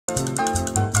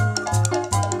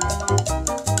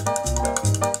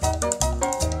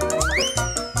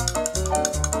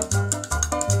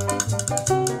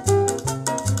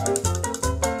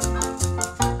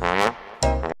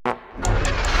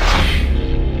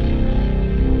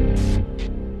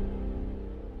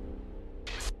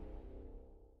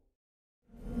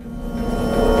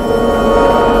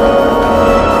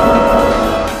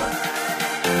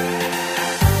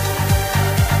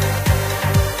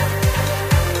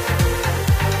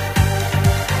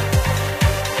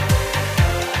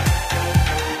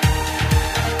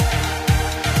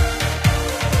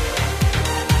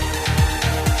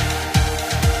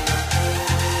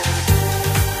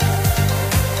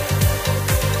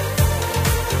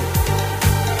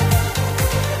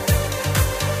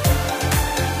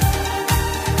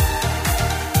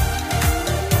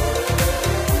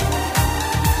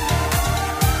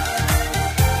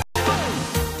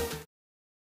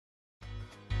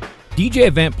DJ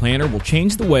Event Planner will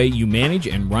change the way you manage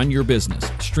and run your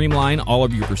business. Streamline all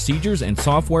of your procedures and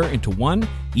software into one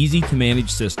easy-to-manage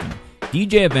system.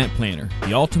 DJ Event Planner,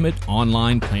 the ultimate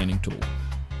online planning tool.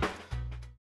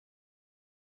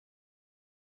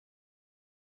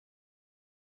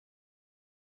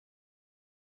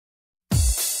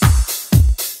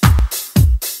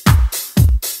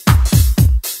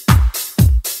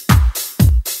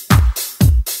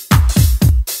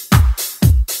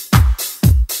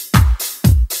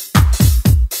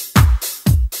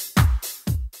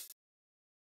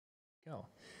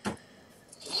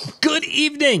 Good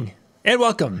evening and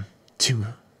welcome to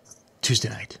Tuesday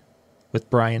Night with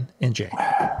Brian and Jay.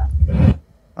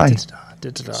 Hi.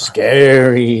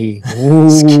 Scary.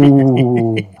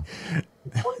 Ooh.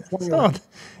 Oh,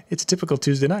 it's a typical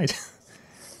Tuesday night.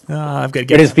 I've got to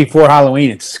get It is before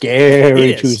Halloween. It's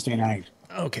scary It is. Tuesday night.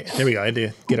 Okay, there we go. I had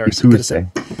to get our Tuesday.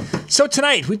 So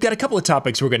tonight we've got a couple of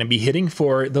topics we're going to be hitting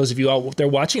for those of you out there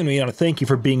watching, and we want to thank you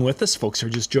for being with us. Folks who are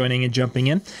just joining and jumping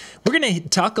in. We're going to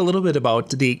talk a little bit about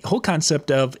the whole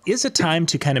concept of, is it time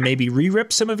to kind of maybe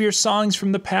re-rip some of your songs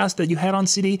from the past that you had on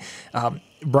CD?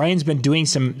 Brian's been doing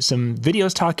some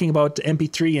videos talking about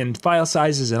MP3 and file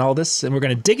sizes and all this, and we're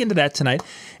going to dig into that tonight.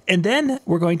 And then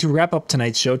we're going to wrap up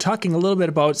tonight's show talking a little bit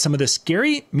about some of the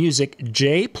scary music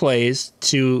Jay plays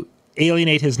to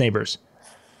alienate his neighbors.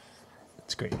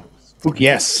 That's great.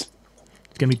 Yes.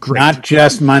 It's going to be great. Not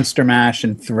just Monster Mash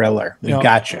and Thriller. We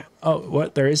gotcha. Oh,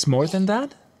 what? There is more than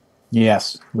that?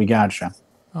 Yes, we gotcha.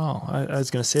 Oh, I was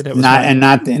going to say that was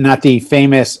Not the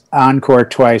famous encore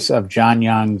twice of John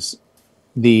Young's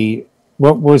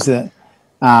what was the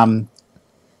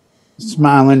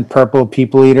Smiling Purple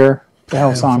People Eater? The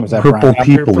hell song was that, Purple Brian?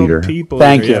 People Eater.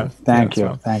 Thank you. Yeah. Thank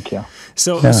Yeah, you. Thank you.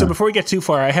 So before we get too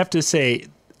far, I have to say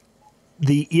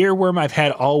the earworm I've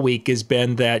had all week has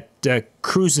been that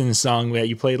cruising song that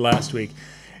you played last week.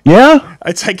 Yeah?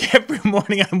 It's like every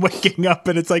morning I'm waking up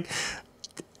and it's like,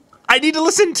 I need to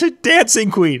listen to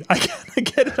Dancing Queen. I gotta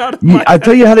get it out of my I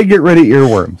tell you how to get rid of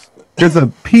earworms. There's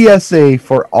a PSA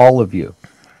for all of you.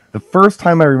 The first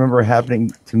time I remember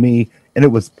happening to me, and it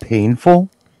was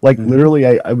painful, like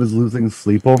literally I was losing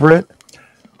sleep over it,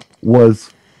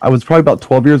 I was probably about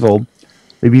 12 years old,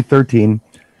 maybe 13.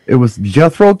 It was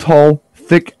Jethro Tull,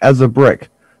 Thick as a Brick.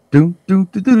 Do, do,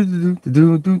 do, do, do,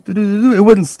 do, do, do, do, do. It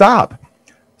wouldn't stop.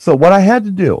 So what I had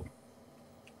to do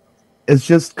is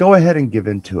just go ahead and give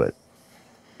into it.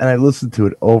 And I listened to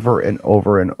it over and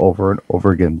over and over and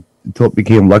over again until it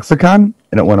became lexicon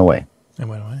and it went away. It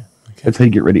went away. Okay. That's how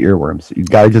you get rid of earworms. You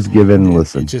got to just give in and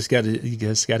listen. You just got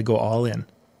to go all in.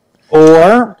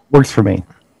 Or Works for me.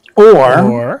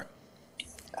 Or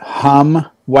hum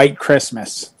White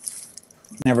Christmas.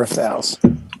 Never fails.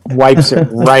 Wipes it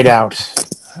right out.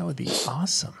 That would be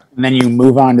awesome. And then you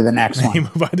move on to the next one. You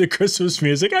move on to Christmas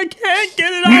music. I can't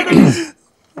get it out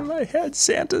of my head.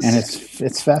 Santa's. And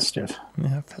it's festive.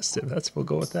 Yeah, festive. We'll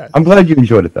go with that. I'm glad you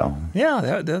enjoyed it, though. Yeah,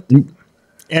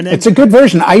 and It's a good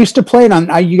version. I used to play it on.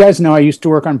 You guys know I used to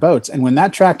work on boats, and when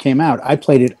that track came out, I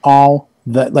played it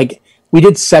we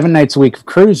did 7 nights a week of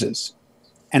cruises,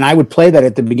 and I would play that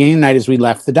at the beginning of the night as we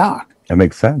left the dock. That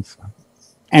makes sense.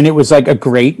 And it was like a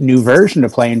great new version to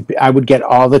play, and I would get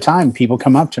all the time people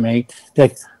come up to me, be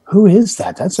like, "Who is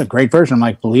that? That's a great version." I'm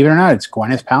like, "Believe it or not, it's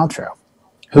Gwyneth Paltrow,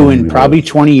 who in probably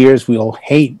 20 years we'll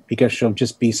hate because she'll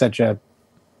just be such a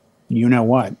you know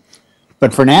what."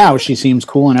 But for now, she seems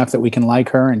cool enough that we can like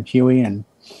her and Huey, and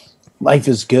life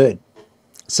is good.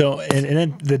 So, and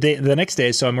then the next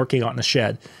day, so I'm working out in the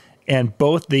shed, and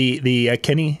both the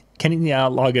Kenny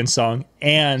Loggins song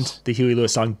and the Huey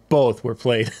Lewis song both were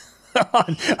played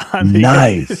on the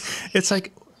Nice. It's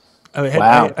like,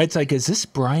 Wow. it's like, is this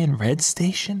Brian Red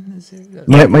Station? Is it,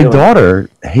 My daughter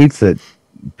hates it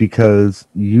because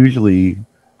usually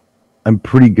I'm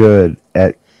pretty good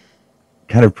at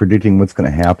kind of predicting what's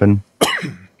going to happen.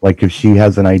 Like if she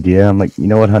has an idea, I'm like, you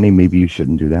know what, honey, maybe you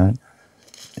shouldn't do that.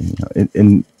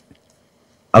 And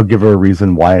I'll give her a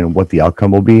reason why and what the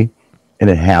outcome will be. And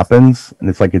it happens. And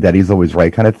it's like a daddy's always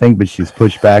right kind of thing. But she's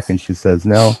pushed back and she says,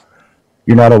 no,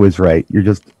 you're not always right. You're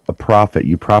just a prophet.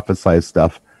 You prophesize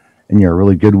stuff and you're a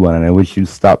really good one. And I wish you'd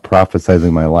stop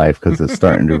prophesizing my life because it's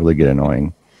starting to really get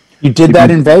annoying. You did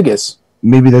that in Vegas.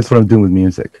 Maybe that's what I'm doing with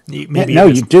music. maybe No,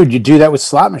 you do that with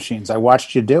slot machines. I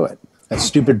watched you do it. That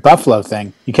stupid Buffalo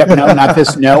thing. You kept, no, not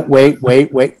this. No, wait,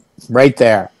 right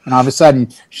there. And all of a sudden,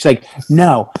 she's like,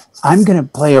 no, I'm going to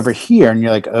play over here. And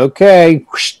you're like, okay.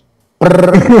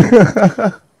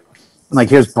 I'm like,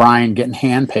 here's Brian getting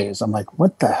hand pays. I'm like,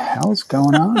 what the hell's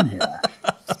going on here?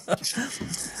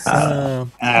 I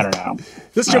don't know.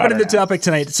 Let's jump into the topic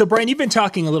tonight. So, Brian, you've been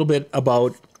talking a little bit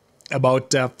about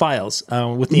about files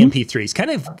with the MP3s.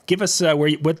 Kind of give us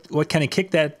what kind of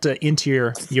kicked that into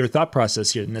your thought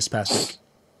process here in this past week.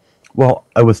 Well,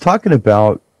 I was talking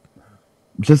about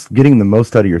just getting the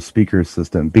most out of your speaker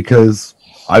system, because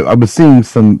I was seeing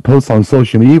some posts on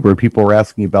social media where people were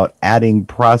asking about adding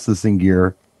processing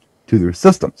gear to their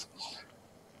systems.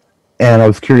 And I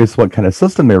was curious what kind of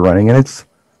system they're running, and it's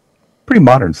pretty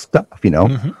modern stuff,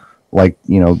 like,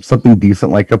 something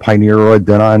decent like a Pioneer or a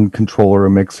Denon controller or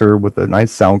mixer with a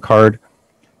nice sound card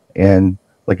and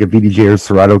like a VDJ or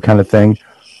Serato kind of thing,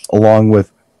 along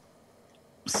with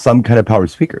some kind of power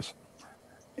speakers.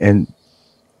 And,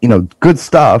 good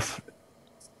stuff.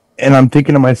 And I'm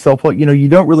thinking to myself, well, you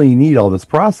don't really need all this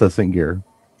processing gear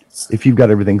if you've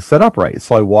got everything set up right.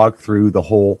 So I walked through the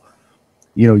whole,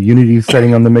 Unity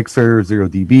setting on the mixer, 0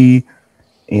 dB,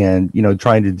 and,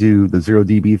 trying to do the 0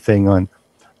 dB thing on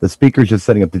the speakers, just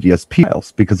setting up the DSP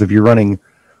files. Because if you're running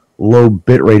low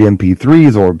bitrate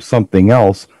MP3s or something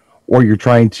else, or you're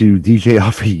trying to DJ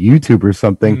off of YouTube or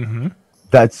something,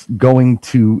 that's going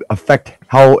to affect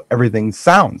how everything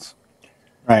sounds.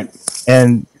 Right.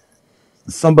 And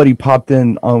somebody popped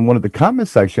in on one of the comment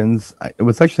sections, it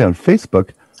was actually on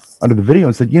Facebook, under the video,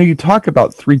 and said, you talk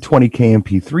about 320K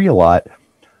MP3 a lot.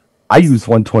 I use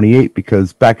 128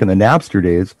 because back in the Napster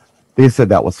days, they said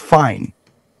that was fine.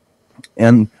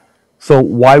 And so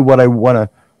why would I want to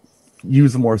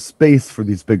use more space for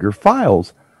these bigger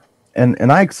files?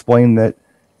 And I explained that,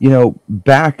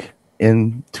 back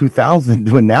in 2000,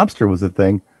 when Napster was a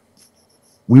thing,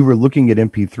 we were looking at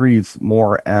MP3s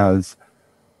more as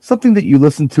something that you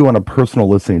listen to on a personal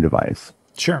listening device.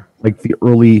 Sure. Like the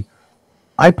early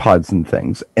iPods and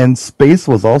things. And space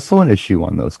was also an issue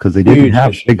on those because they didn't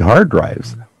have big hard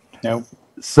drives. Nope.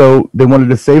 So they wanted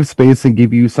to save space and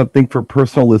give you something for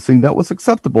personal listening that was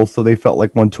acceptable. So they felt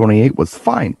like 128 was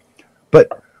fine.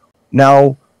 But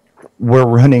now we're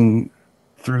running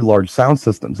through large sound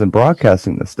systems and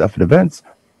broadcasting this stuff at events.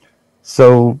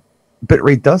 So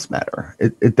bitrate does matter.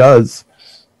 It does.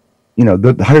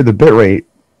 The higher the bitrate,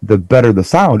 the better the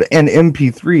sound. And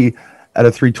MP3 at a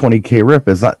 320K rip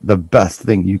is not the best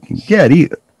thing you can get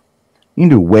either. You can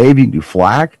do wave, you can do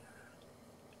FLAC,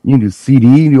 you can do CD,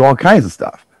 you can do all kinds of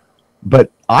stuff.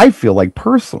 But I feel like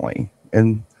personally,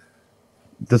 and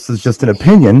this is just an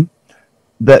opinion,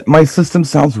 that my system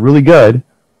sounds really good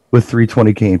with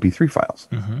 320K MP3 files.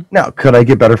 Now, could I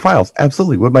get better files?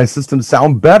 Absolutely. Would my system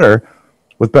sound better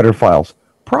with better files?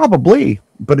 Probably,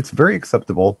 but it's very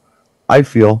acceptable, I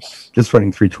feel, just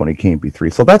running 320K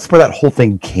MP3. So that's where that whole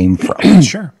thing came from.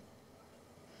 Sure.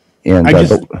 And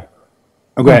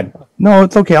go ahead. No,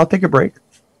 it's okay. I'll take a break.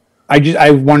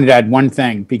 I wanted to add one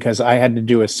thing, because I had to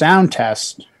do a sound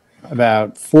test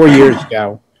about 4 years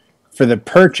ago for the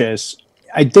purchase.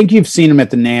 I think you've seen them at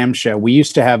the NAMM show. We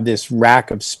used to have this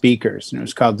rack of speakers, and it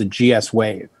was called the GS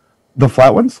Wave. The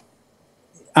flat ones?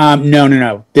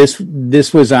 No.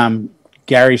 This was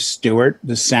Gary Stewart,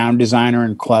 the sound designer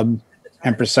and club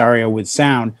impresario with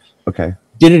sound. Okay.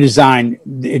 Did a design.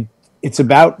 It's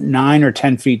about 9 or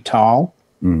 10 feet tall.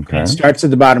 Okay. It starts at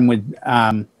the bottom with,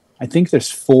 I think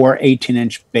there's 4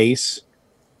 18-inch bass.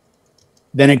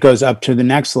 Then it goes up to the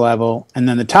next level. And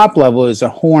then the top level is a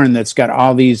horn that's got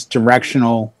all these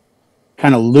directional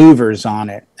kind of louvers on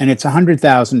it. And it's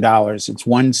 $100,000. It's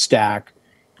one stack.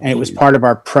 And it was part of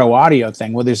our pro audio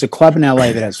thing. Well, there's a club in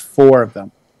LA that has 4 of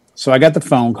them. So I got the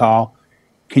phone call.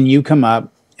 Can you come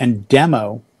up and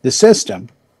demo the system?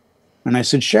 And I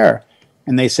said, sure.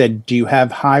 And they said, do you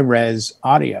have high res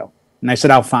audio? And I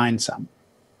said, I'll find some.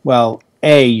 Well,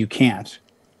 you can't.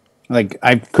 Like,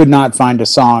 I could not find a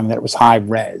song that was high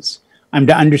res. I'm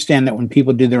to understand that when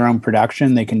people do their own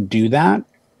production, they can do that.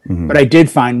 But I did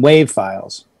find WAV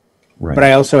files. Right. But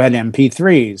I also had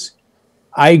MP3s.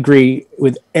 I agree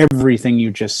with everything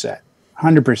you just said,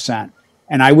 100%.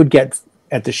 And I would get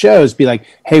at the shows, be like,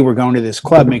 hey, we're going to this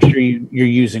club. Make sure you're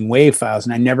using WAV files.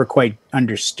 And I never quite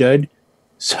understood.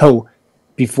 So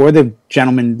before the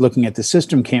gentleman looking at the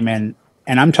system came in,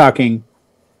 and I'm talking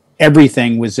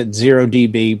everything was at 0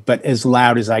 dB, but as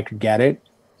loud as I could get it.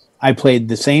 I played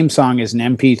the same song as an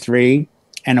MP3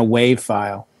 and a WAV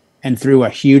file, and through a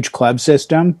huge club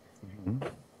system,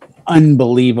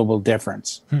 unbelievable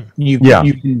difference. You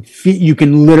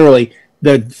can literally,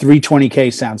 the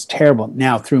 320K sounds terrible.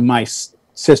 Now through my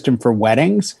system for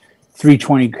weddings,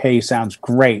 320K sounds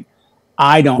great.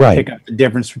 I don't pick up the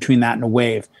difference between that and a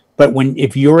WAV. But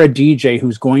if you're a DJ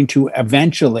who's going to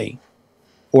eventually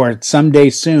or someday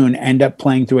soon end up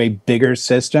playing through a bigger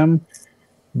system,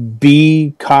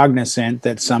 be cognizant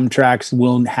that some tracks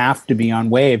will have to be on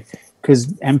WAV, because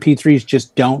MP3s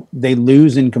just don't, they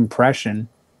lose in compression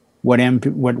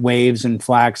what waves and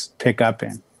flats pick up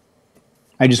in.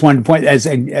 I just wanted to point as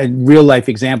a real life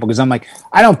example, because I'm like,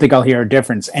 I don't think I'll hear a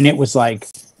difference. And it was like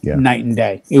night and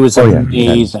day. It was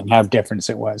amazing how different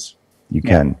it was. You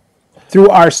can. Through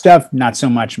our stuff, not so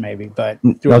much maybe, but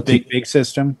through a big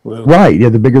system. Woo. Right. Yeah,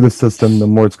 the bigger the system, the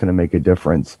more it's going to make a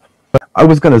difference. But I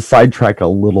was going to sidetrack a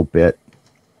little bit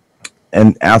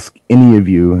and ask any of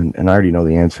you, and I already know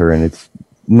the answer, and it's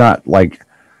not like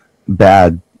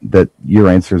bad that your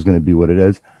answer is going to be what it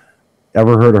is.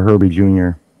 Ever heard of Herbie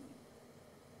Jr.?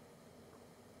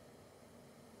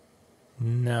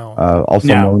 No. Also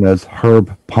known as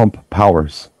Herb Pump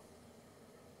Powers.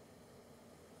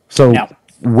 So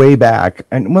way back,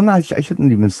 and well, I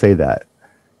shouldn't even say that.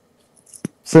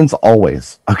 Since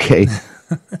always, okay,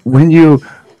 when you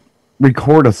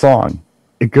record a song,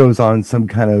 it goes on some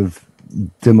kind of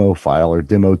demo file or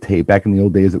demo tape. Back in the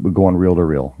old days, it would go on reel to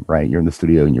reel, right? You're in the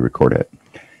studio and you record it.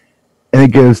 And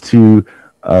it goes to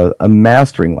a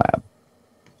mastering lab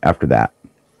after that.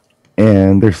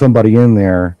 And there's somebody in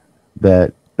there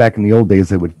that back in the old days,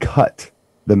 they would cut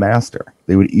the master.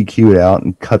 They would EQ it out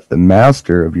and cut the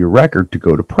master of your record to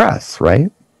go to press,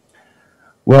 right?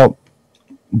 Well,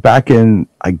 back in,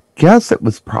 I guess it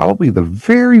was probably the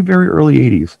very, very early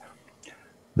 80s,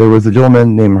 there was a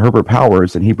gentleman named Herbert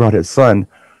Powers, and he brought his son,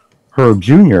 Herb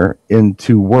Jr., in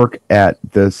to work at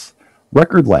this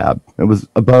record lab. It was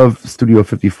above Studio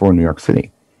 54 in New York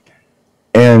City.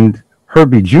 And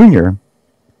Herbie Jr.,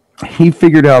 he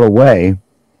figured out a way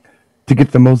to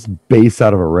get the most bass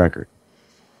out of a record.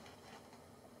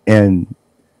 And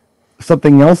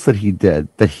something else that he did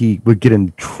that he would get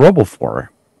in trouble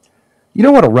for. You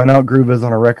know what a run-out groove is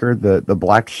on a record? The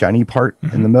black shiny part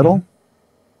in the middle?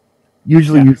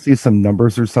 Usually you see some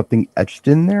numbers or something etched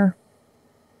in there.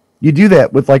 You do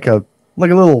that with like a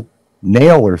little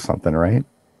nail or something, right?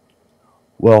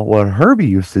 Well, what Herbie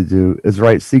used to do is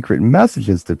write secret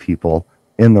messages to people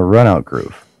in the run-out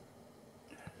groove.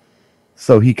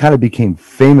 So he kind of became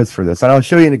famous for this. And I'll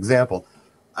show you an example.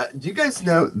 Do you guys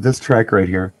know this track right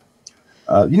here?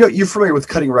 You're familiar with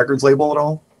Cutting Records label at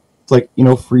all? It's like,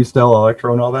 freestyle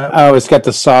electro and all that. Oh, it's got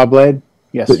the saw blade?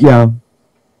 Yes. But yeah.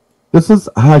 This is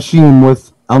Hashim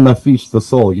with Al Nafish the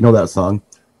Soul. You know that song?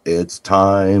 It's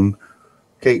time.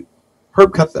 Okay,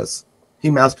 Herb cut this. He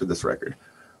mastered this record.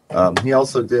 He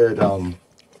also did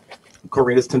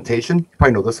Corina's Temptation. You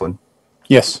probably know this one.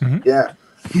 Yes. Mm-hmm. Yeah.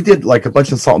 He did like a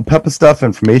bunch of Salt and Pepper stuff,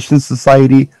 Information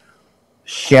Society,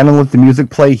 Shannon Let the Music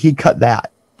Play. He cut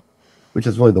that, which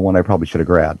is really the one I probably should have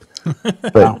grabbed.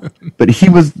 But he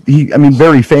was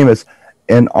very famous,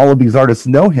 and all of these artists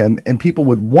know him, and people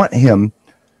would want him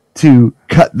to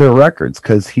cut their records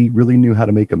because he really knew how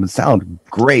to make them sound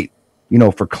great,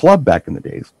 for club back in the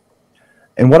days.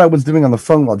 And what I was doing on the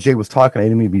phone while Jay was talking, I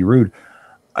didn't mean to be rude.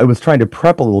 I was trying to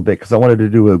prep a little bit because I wanted to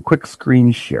do a quick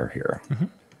screen share here,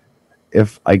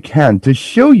 if I can, to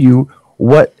show you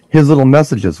what his little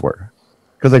messages were,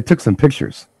 because I took some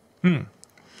pictures. Just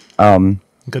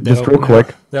real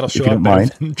quick, that'll show if you up. don't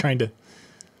mind. I'm trying to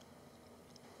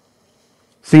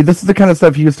see. This is the kind of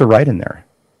stuff he used to write in there.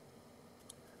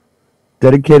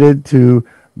 Dedicated to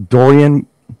Dorian,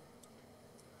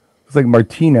 it's like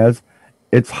Martinez.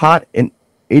 It's hot in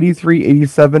 83,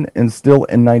 87, and still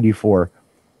in 94.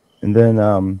 And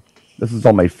then this is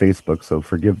on my Facebook, so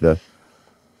forgive the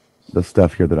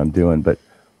stuff here that I'm doing. But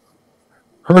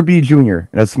Herbie Jr.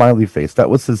 and a smiley face. That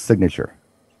was his signature.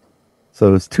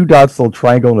 So it's 2 dots, little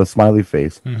triangle, and a smiley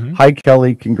face. Hi,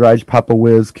 Kelly. Congrats, Papa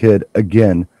Wiz kid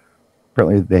again.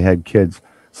 Apparently they had kids.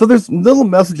 So there's little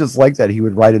messages like that he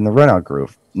would write in the run-out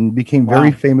groove, and became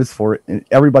very famous for it. And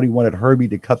everybody wanted Herbie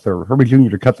Jr.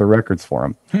 to cut their records for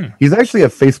him. He's actually a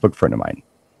Facebook friend of mine.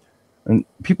 And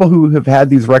people who have had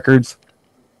these records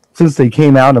since they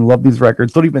came out and love these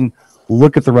records don't even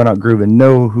look at the run-out groove and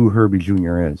know who Herbie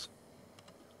Jr. is.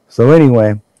 So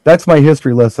anyway, that's my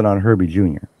history lesson on Herbie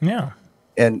Jr. Yeah.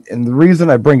 And the reason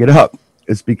I bring it up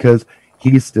is because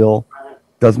he still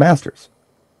does masters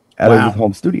out of his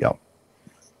home studio.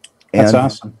 That's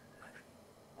awesome.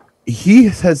 He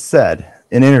has said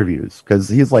in interviews, because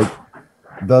he's like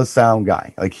the sound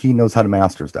guy, like he knows how to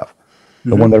master stuff,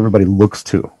 the one that everybody looks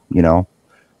to,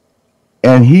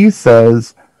 And he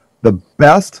says the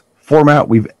best format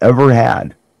we've ever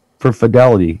had for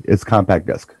fidelity is compact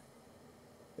disc.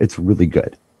 It's really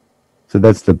good. So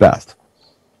that's the best.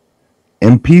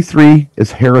 MP3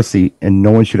 is heresy, and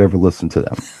no one should ever listen to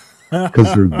them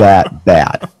because they're that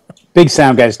bad. Big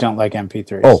sound guys don't like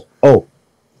MP3s. Oh.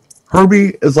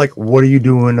 Herbie is like, what are you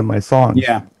doing to my songs?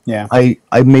 Yeah. I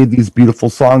made these beautiful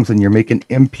songs, and you're making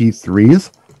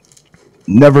MP3s?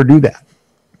 Never do that.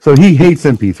 So he hates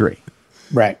MP3.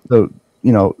 Right. So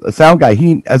a sound guy,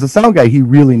 he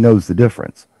really knows the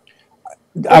difference.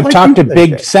 I've talked to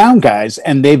big sound guys,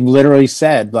 and they've literally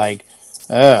said, like,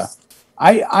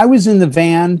 I was in the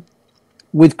van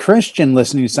with Christian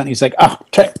listening to something. He's like, oh,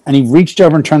 and he reached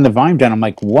over and turned the volume down. I'm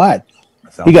like, what?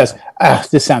 He goes,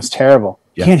 this sounds terrible.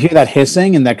 You can't hear that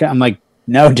hissing? And that I'm like,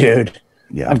 no, dude.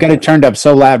 Yeah. I've got it turned up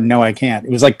so loud. No, I can't.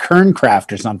 It was like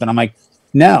Kerncraft or something. I'm like,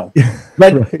 no.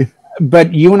 But right.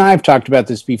 But you and I have talked about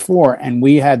this before, and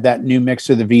we had that new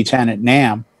mixer, the V10 at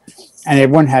NAMM, and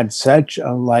everyone had such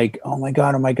a like, oh my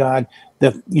God,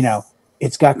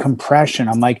 it's got compression.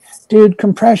 I'm like, dude,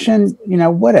 compression,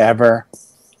 whatever.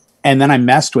 And then I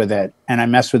messed with it, and I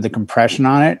messed with the compression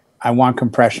on it. I want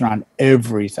compression on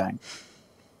everything.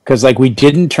 Because, like, we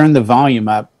didn't turn the volume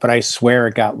up, but I swear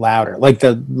it got louder. Like,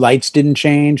 the lights didn't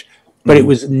change, but it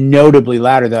was notably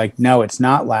louder. They're like, no, it's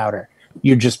not louder.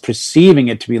 You're just perceiving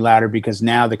it to be louder because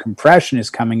now the compression is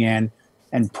coming in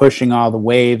and pushing all the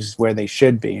waves where they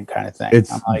should be, and kind of thing.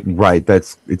 It's like, right.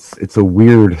 It's a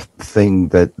weird thing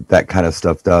that kind of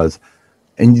stuff does.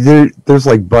 And there's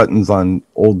like buttons on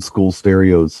old school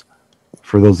stereos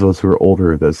for those of us who are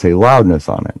older that say loudness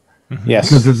on it. Yes.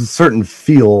 Because there's a certain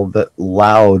feel that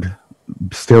loud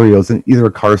stereos, in either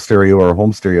a car stereo or a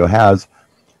home stereo, has.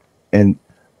 And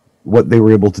what they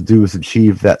were able to do is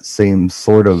achieve that same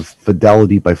sort of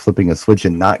fidelity by flipping a switch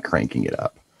and not cranking it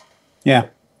up. Yeah.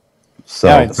 So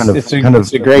yeah,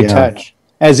 it's a great touch.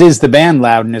 As is the band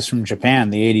Loudness from Japan,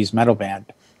 the 80s metal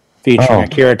band. Featuring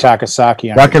Akira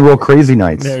Takasaki. Rock and Roll Crazy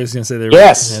Nights. Yeah, I was going to say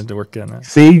they had to work on that.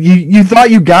 See, you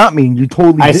thought you got me. You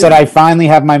totally I said I finally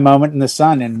have my moment in the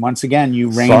sun, and once again,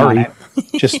 you rain on it.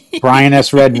 Just Brian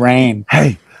S. Red Rain.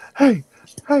 Hey.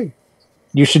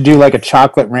 You should do like a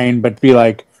chocolate rain, but be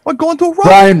like, I'm going to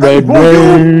Brian Red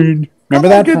Rain. Remember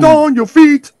that? Get on your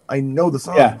feet. I know the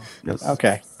song. Yeah. Yes.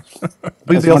 Okay.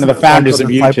 That's one of the founders of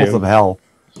YouTube. Disciples of Hell.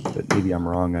 But maybe I'm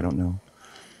wrong. I don't know.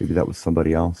 Maybe that was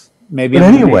somebody else. Maybe. But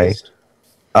anyway,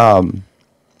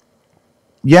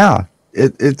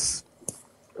 it's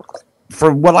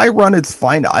for what I run, it's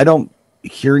fine. I don't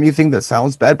hear anything that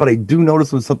sounds bad, but I do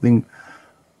notice when something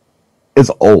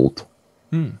is old.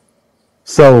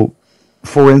 So,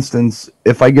 for instance,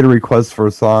 if I get a request for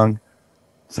a song,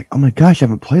 it's like, oh my gosh, I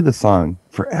haven't played this song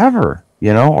forever,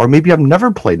 or maybe I've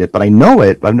never played it, but I know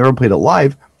it, but I've never played it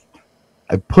live.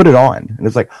 I put it on, and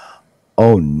it's like,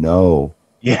 oh no.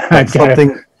 Yeah,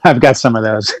 I've got some of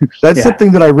those. That's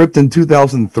something that I ripped in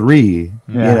 2003,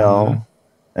 and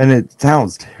it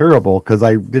sounds terrible because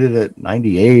I did it at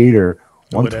 98 or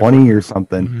 120 or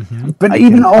something. But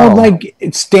even old, like,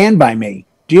 it's Stand By Me.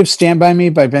 Do you have Stand By Me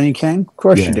by Benny King? Of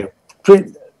course you do.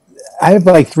 I have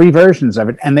like 3 versions of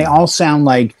it, and they all sound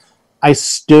like I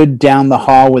stood down the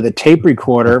hall with a tape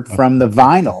recorder from the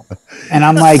vinyl. And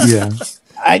I'm like,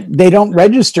 they don't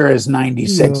register as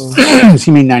 96, excuse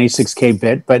me, 96K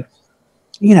bit, but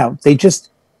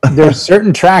there's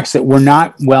certain tracks that were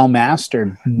not well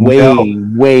mastered.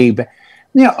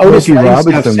 Otis Redding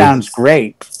stuff sounds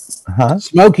great.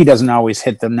 Smokey doesn't always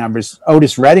hit the numbers.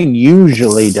 Otis Redding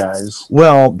usually does.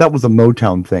 Well, that was a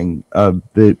Motown thing.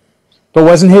 But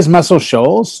wasn't his Muscle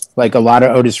Shoals? Like a lot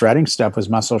of Otis Redding stuff was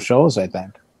Muscle Shoals, I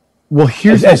think. Well,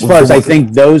 here's as far as I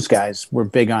think those guys were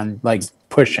big on like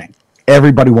pushing.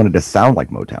 Everybody wanted to sound like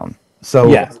Motown.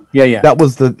 So that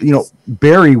was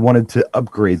Barry wanted to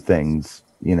upgrade things,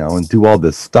 and do all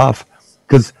this stuff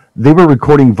because they were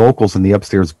recording vocals in the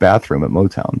upstairs bathroom at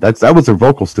Motown. That was their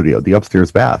vocal studio, the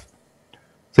upstairs bath.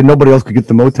 So nobody else could get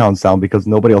the Motown sound because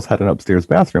nobody else had an upstairs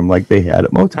bathroom like they had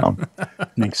at Motown.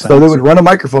 Makes sense. So they would run a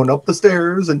microphone up the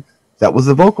stairs, and that was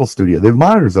the vocal studio. They have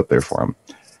monitors up there for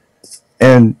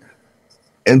them.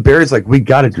 And Barry's like, we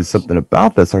got to do something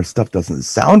about this. Our stuff doesn't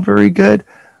sound very good.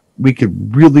 We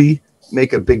could really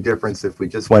make a big difference if we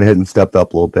just went ahead and stepped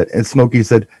up a little bit. And Smokey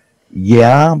said,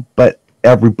 yeah, but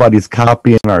everybody's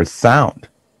copying our sound.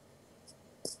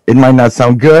 It might not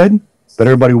sound good, but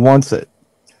everybody wants it.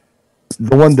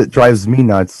 The one that drives me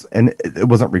nuts, and it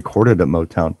wasn't recorded at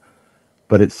Motown,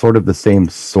 but it's sort of the same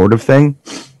sort of thing,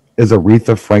 is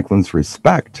Aretha Franklin's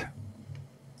Respect.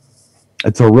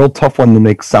 It's a real tough one to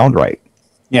make sound right.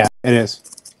 Yeah, it is.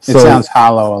 It sounds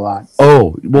hollow a lot.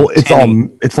 Oh, well, it's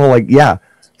all like,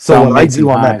 So what I do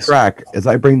on that track is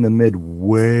I bring the mid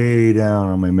way down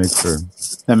on my mixer.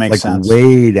 That makes sense.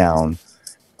 Way down,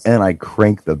 and I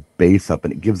crank the bass up,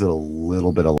 and it gives it a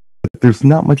little bit of. There's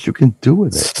not much you can do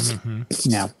with it.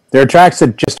 Yeah, there are tracks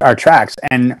that just are tracks,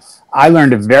 and I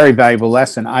learned a very valuable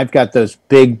lesson. I've got those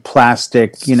big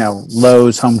plastic,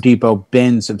 Lowe's, Home Depot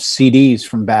bins of CDs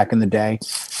from back in the day,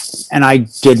 and I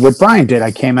did what Brian did.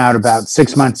 I came out about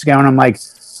 6 months ago, and I'm like,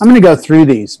 I'm going to go through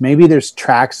these. Maybe there's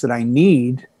tracks that I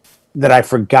need that I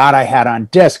forgot I had on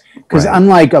disc. Because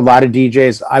unlike a lot of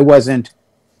DJs, I wasn't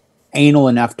anal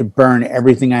enough to burn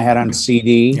everything I had on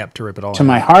CD to rip it all to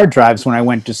my hard drives when I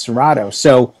went to Serato.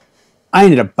 So I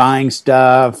ended up buying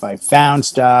stuff. I found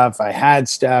stuff. I had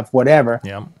stuff, whatever.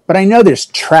 Yeah. But I know there's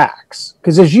tracks.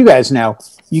 Because as you guys know,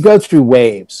 you go through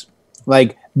waves.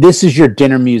 Like, this is your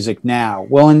dinner music now.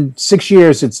 Well, in 6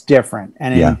 years, it's different.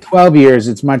 And in 12 years,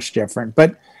 it's much different.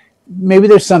 But maybe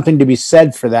there's something to be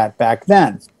said for that back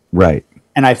then. Right.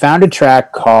 And I found a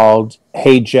track called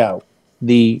Hey Joe,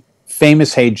 the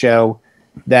famous Hey Joe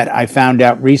that I found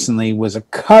out recently was a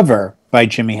cover by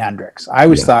Jimi Hendrix. I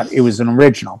always thought it was an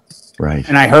original. Right.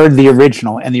 And I heard the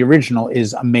original, and the original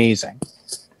is amazing.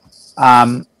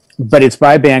 But it's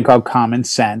by a band called Common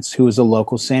Sense, who is a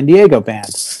local San Diego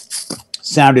band.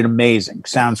 Sounded amazing.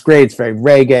 Sounds great. It's very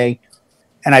reggae.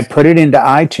 And I put it into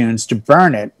iTunes to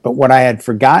burn it. But what I had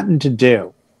forgotten to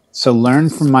do, so learn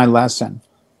from my lesson.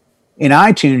 In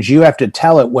iTunes, you have to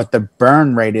tell it what the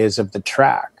burn rate is of the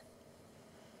track.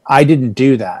 I didn't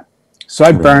do that. So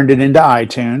I burned it into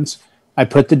iTunes. I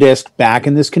put the disc back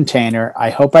in this container. I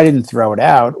hope I didn't throw it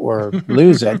out or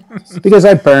lose it because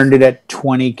I burned it at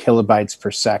 20 kilobytes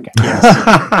per second.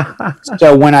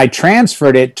 So when I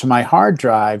transferred it to my hard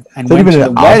drive and went to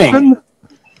the wedding,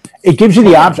 it gives you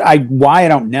the option. Why I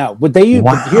don't know. But they use.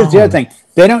 But here's the other thing: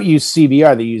 they don't use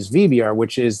CBR; they use VBR,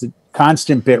 which is the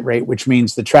constant bit rate, which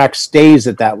means the track stays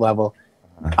at that level.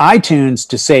 iTunes,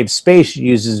 to save space,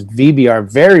 uses VBR,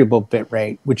 variable bit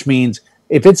rate, which means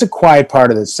if it's a quiet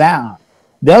part of the sound,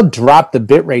 they'll drop the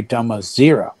bit rate to almost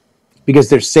zero because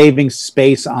they're saving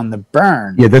space on the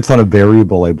burn. Yeah, that's on a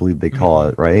variable, I believe they call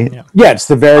it, right? Yeah, it's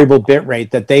the variable bit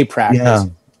rate that they practice. Yeah.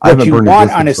 What you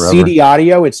want on a CD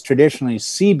audio, it's traditionally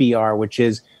CBR, which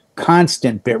is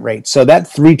constant bit rate. So that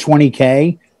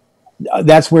 320K,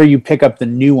 that's where you pick up the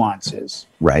nuances.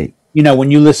 Right. You know,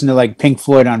 when you listen to like Pink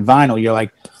Floyd on vinyl, you're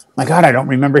like, my God, I don't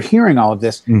remember hearing all of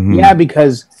this. Yeah,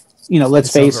 because, you know,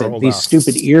 let's face it, these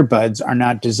stupid earbuds are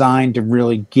not designed to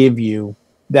really give you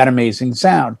that amazing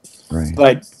sound. Right.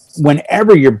 But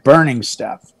whenever you're burning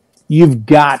stuff, you've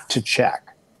got to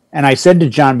check. And I said to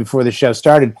John before the show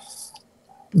started,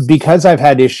 because I've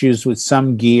had issues with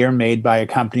some gear made by a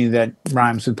company that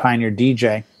rhymes with Pioneer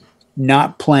DJ,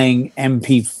 not playing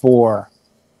MP4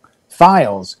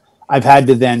 files, I've had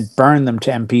to then burn them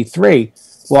to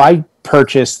MP3. Well, I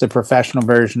purchased the professional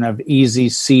version of Easy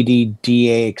CD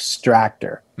DA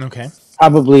Extractor. Okay.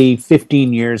 Probably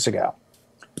 15 years ago.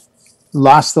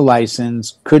 Lost the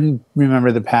license, couldn't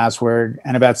remember the password,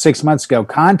 and about 6 months ago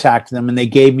contacted them and they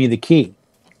gave me the key.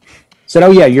 Said,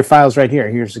 oh yeah, your file's right here.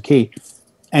 Here's the key.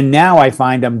 And now I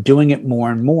find I'm doing it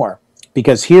more and more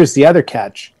because here's the other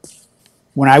catch.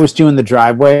 When I was doing the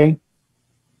driveway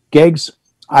gigs,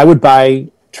 I would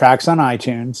buy tracks on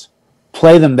iTunes,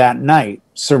 play them that night.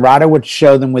 Serato would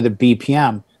show them with a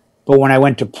BPM, but when I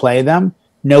went to play them,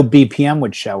 no BPM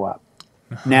would show up.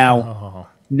 Now,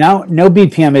 no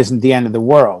BPM isn't the end of the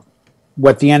world.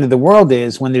 What the end of the world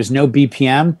is, when there's no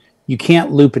BPM, you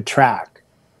can't loop a track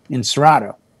in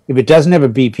Serato. If it doesn't have a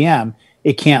BPM,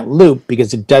 it can't loop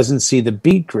because it doesn't see the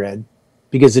beat grid,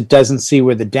 because it doesn't see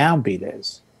where the downbeat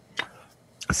is.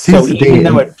 So even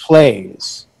though it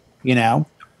plays, you know.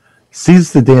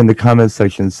 Seize the Day in the comments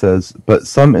section says, but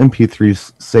some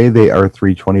MP3s say they are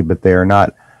 320, but they are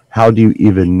not. How do you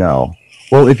even know?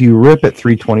 Well, if you rip at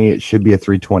 320, it should be a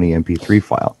 320 MP3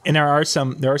 file. And there are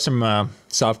some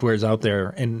softwares out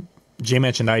there, and Jay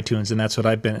mentioned iTunes, and that's what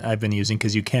I've been using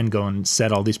because you can go and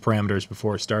set all these parameters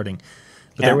before starting.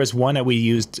 But there was one that we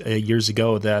used years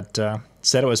ago that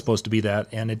said it was supposed to be that,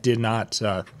 and it did not.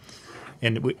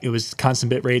 And it was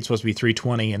constant bit rate, supposed to be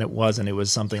 320, and it wasn't. It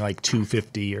was something like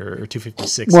 250 or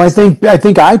 256. Well, I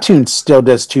think iTunes still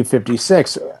does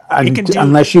 256,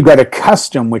 unless you got a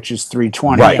custom, which is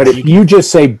 320. Right. But if you just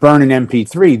say burn an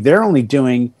MP3, they're only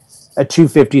doing a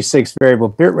 256 variable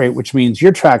bit rate, which means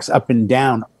your track's up and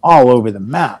down all over the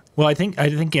map. Well, I think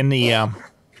in the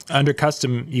under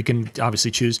custom you can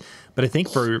obviously choose, but I think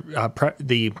for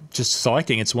the just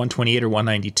selecting it's 128 or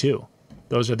 192.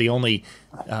 Those are the only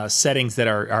settings that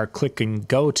are click and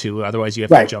go to. Otherwise, you have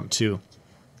to jump to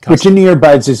custom. Which in the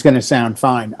earbuds is going to sound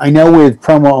fine. I know with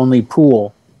promo only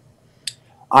pool,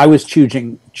 I was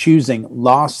choosing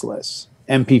lossless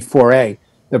MP4A.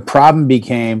 The problem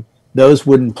became those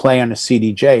wouldn't play on a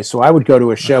CDJ. So I would go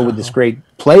to a show with this great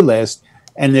playlist,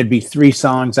 and there'd be 3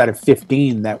 songs out of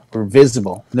 15 that were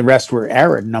visible, and the rest were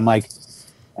errored. And I'm like,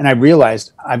 and I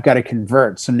realized I've got to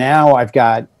convert. So now I've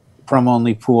got promo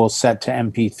only pool set to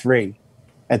MP3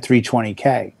 at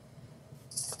 320K.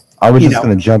 I was just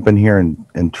going to jump in here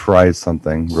and try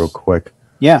something real quick.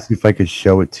 Yeah. See if I could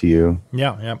show it to you.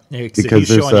 Yeah. Because you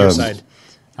show on your there's, side.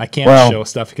 I can't show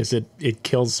stuff because it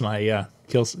kills my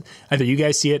kills. Either you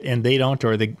guys see it and they don't,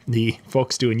 or the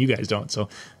folks do and you guys don't. So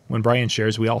when Brian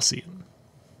shares, we all see it.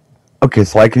 Okay,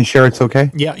 so I can share. It's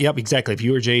okay. Yeah. Yep. Exactly. If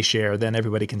you or Jay share, then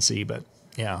everybody can see. But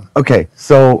yeah. Okay,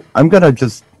 so I'm gonna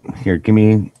just give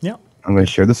me. Yeah. I'm gonna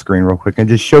share the screen real quick and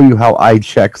just show you how I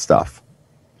check stuff,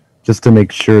 just to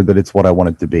make sure that it's what I want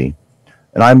it to be.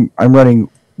 And I'm running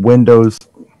Windows.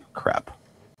 Crap.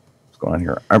 What's going on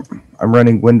here? I'm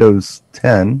running Windows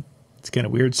 10. It's kind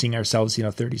of weird seeing ourselves,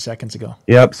 30 seconds ago.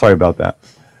 Yep. Sorry about that.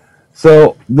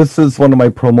 So this is one of my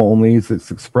promo onlys. It's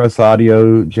Express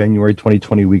Audio, January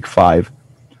 2020, week 5.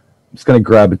 I'm just gonna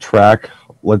grab a track.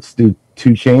 Let's do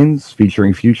 2 Chainz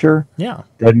featuring Future. Yeah.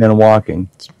 Dead Man Walking.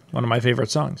 It's one of my favorite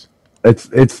songs.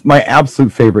 It's my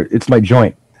absolute favorite. It's my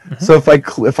joint. Mm-hmm. So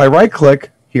if I right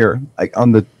click here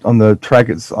on the track,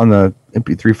 it's on the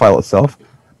MP3 file itself.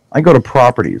 I go to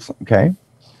properties, okay?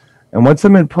 And once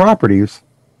I'm in properties,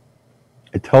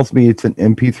 it tells me it's an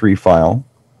MP3 file.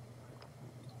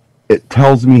 It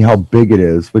tells me how big it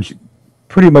is, which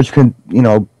pretty much can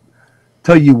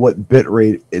tell you what bit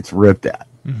rate it's ripped at.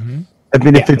 Mm-hmm. I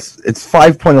mean, if it's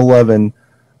 5.11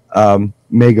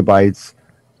 megabytes,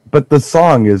 but the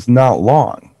song is not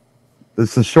long.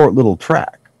 It's a short little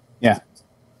track. Yeah.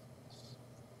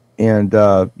 And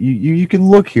you can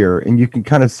look here and you can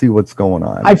kind of see what's going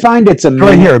on. I find it's a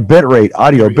right here, bit rate,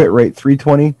 audio bit rate,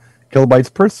 320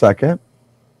 kilobytes per second.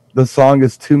 The song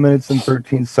is 2 minutes and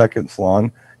 13 seconds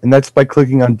long, and that's by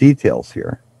clicking on details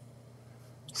here.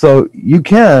 So you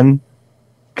can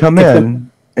come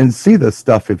in and see this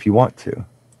stuff if you want to.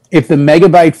 If the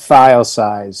megabyte file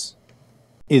size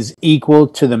is equal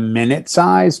to the minute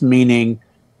size, meaning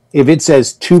if it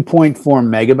says 2.4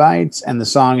 megabytes and the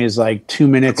song is like 2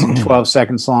 minutes and 12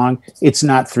 seconds long, it's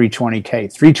not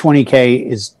 320K.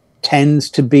 320K tends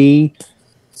to be,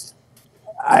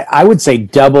 I would say,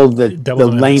 double the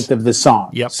length of the song.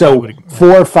 Yep, so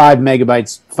 4 or 5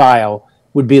 megabytes file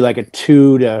would be like a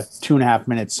 2 to 2.5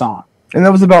 minute song. And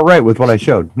that was about right with what I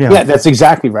showed. Yeah, that's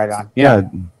exactly right on. Yeah.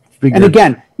 Figured. And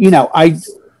again,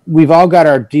 we've all got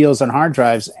our deals on hard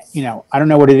drives. I don't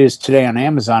know what it is today on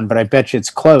Amazon, but I bet you it's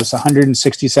close.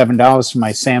 $167 for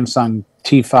my Samsung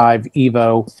T5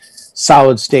 Evo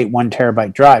solid state 1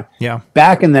 terabyte drive. Yeah.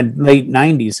 Back in the late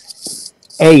 90s,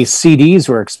 CDs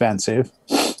were expensive.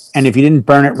 And if you didn't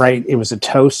burn it right, it was a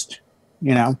toast,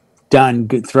 done,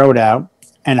 good, throw it out.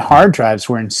 And hard drives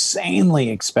were insanely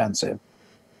expensive.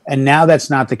 And now that's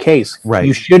not the case. Right.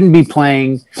 You shouldn't be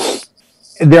playing.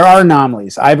 There are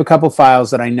anomalies. I have a couple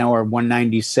files that I know are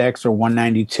 196 or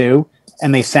 192,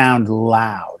 and they sound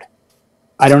loud.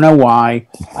 I don't know why.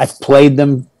 I've played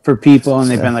them for people, and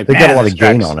they've been like, they got a lot of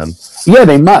gain on them. Yeah,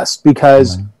 they must,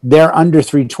 because they're under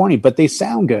 320, but they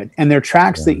sound good. And they're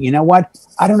tracks that,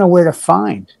 I don't know where to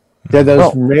find. They're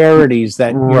those rarities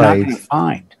that you're not going to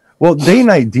find. Well, Day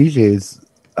Night DJs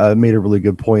made a really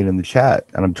good point in the chat,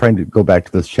 and I'm trying to go back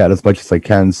to this chat as much as I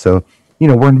can. So,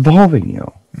 we're involving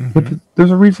you. But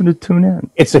there's a reason to tune in.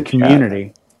 It's a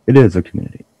community. It is a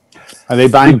community. Are they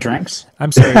buying drinks?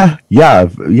 I'm sorry. Yeah.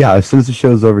 As soon as the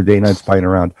show's over, Day Night's buying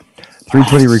around.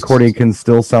 320 recording can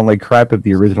still sound like crap if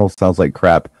the original sounds like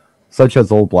crap, such as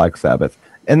old Black Sabbath.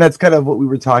 And that's kind of what we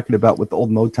were talking about with the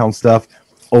old Motown stuff.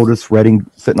 Otis Redding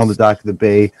sitting on the dock of the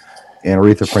bay, and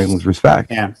Aretha Franklin's Respect.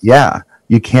 Yeah.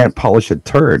 You can't polish a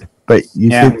turd, but you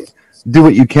can do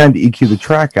what you can to EQ the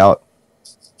track out.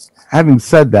 Having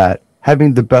said that,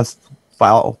 having the best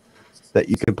file that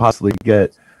you could possibly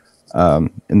get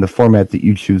in the format that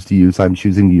you choose to use, I'm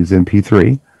choosing to use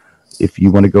MP3. If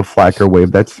you want to go FLAC or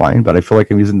WAV, that's fine, but I feel like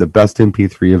I'm using the best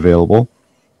MP3 available.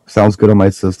 Sounds good on my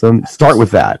system. Start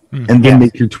with that, and then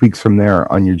make your tweaks from there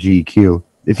on your GEQ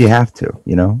if you have to,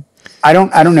 I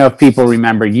don't know if people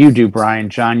remember. You do, Brian.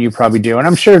 John, you probably do. And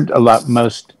I'm sure a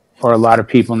lot of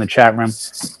people in the chat room,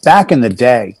 back in the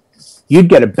day, you'd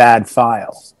get a bad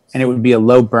file and it would be a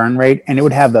low burn rate and it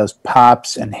would have those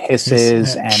pops and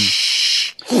hisses and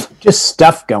just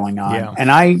stuff going on. Yeah.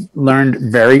 And I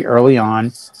learned very early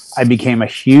on, I became a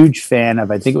huge fan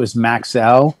of, I think it was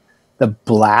Maxell, the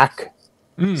black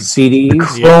CDs. The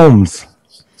chromes.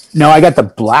 No, I got the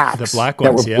blacks. The black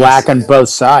ones, that were black on both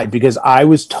sides, because I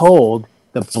was told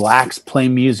the blacks play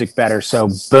music better. So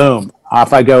boom,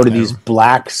 off I go to these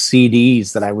black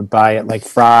CDs that I would buy at like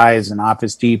Fry's and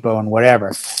Office Depot and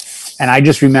whatever. And I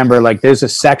just remember, like, there's a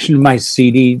section of my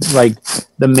CD, like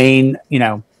the main,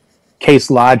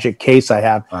 Case Logic case I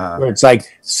have, where it's like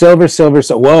silver,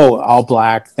 so whoa, all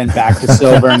black, then back to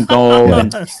silver and gold,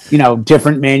 and you know,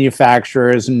 different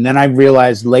manufacturers. And then I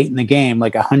realized late in the game,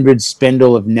 like 100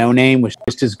 spindle of no name was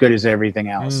just as good as everything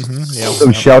else.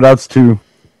 So shout outs to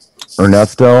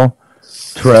Ernesto,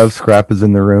 Trev, Scrap is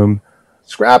in the room.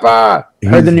 Scrappa!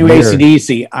 Heard the new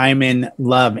AC/DC. I'm in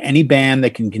love. Any band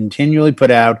that can continually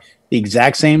put out the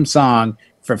exact same song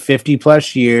for 50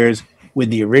 plus years with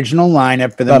the original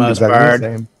lineup for the most part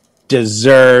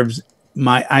deserves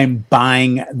I'm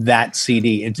buying that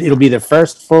CD. It'll be the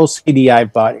first full CD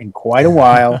I've bought in quite a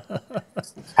while.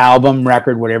 Album,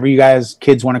 record, whatever you guys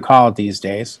kids want to call it these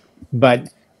days.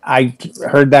 But I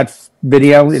heard that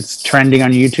video. It's trending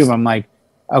on YouTube. I'm like,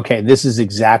 okay, this is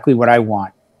exactly what I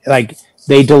want. Like,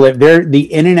 they're the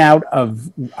in and out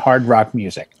of hard rock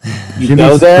music. You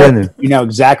go there, you know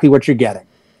exactly what you're getting.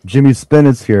 Jimmy Spin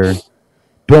is here.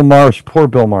 Bill Marsh, poor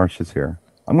Bill Marsh is here.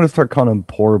 I'm going to start calling him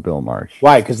poor Bill Marsh.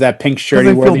 Why? Because that pink shirt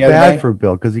he wore the other day? I feel bad for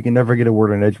Bill because he can never get a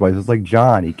word in edgewise. It's like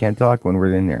John. He can't talk when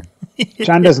we're in here.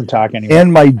 John doesn't talk anymore.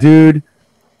 And my dude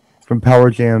from Power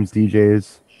Jams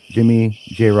DJs, Jimmy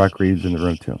J. Rock Reed's in the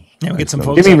room too. Yeah, we get some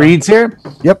folks. Jimmy Reed's here?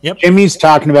 Yep. Jimmy's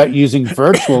talking about using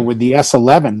virtual with the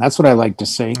S11. That's what I like to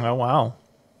see. Oh, wow.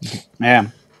 Yeah.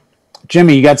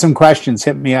 Jimmy, you got some questions.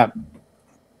 Hit me up.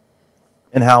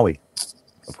 And Howie,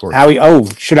 of course. Howie,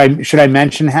 should I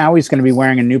mention Howie's going to be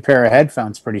wearing a new pair of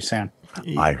headphones pretty soon?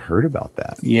 I heard about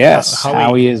that. Yes,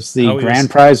 Howie is the grand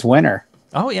prize winner.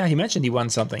 Oh yeah, he mentioned he won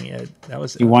something.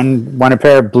 He won a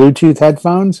pair of Bluetooth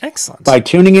headphones. Excellent. By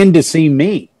tuning in to see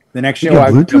me the next show,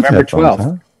 November 12th.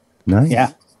 Huh? Nice.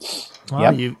 Yeah.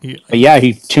 Wow, yep. But yeah,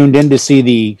 he tuned in to see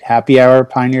the Happy Hour,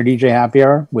 Pioneer DJ Happy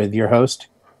Hour with your host.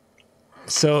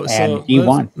 So he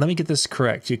won. Let me get this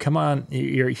correct. You come on,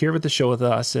 you're here with the show with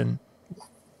us, and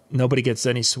nobody gets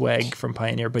any swag from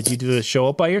Pioneer, but you do the show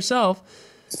up by yourself.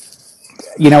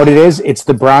 You know what it is? It's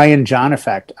the Brian John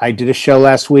effect. I did a show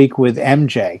last week with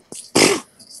MJ.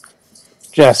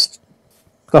 Just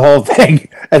the whole thing.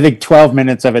 I think 12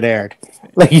 minutes of it aired.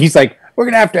 Like he's like, we're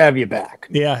gonna have you back.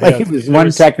 Yeah. Like it was one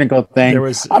technical thing.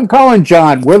 I'm calling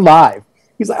John. We're live.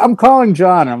 He's like, I'm calling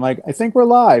John. I'm like, I think we're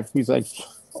live. He's like,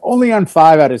 only on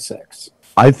 5 out of 6.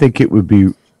 I think it would be.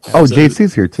 Oh,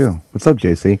 JC's here too. What's up,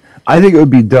 JC? I think it would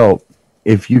be dope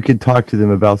if you could talk to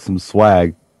them about some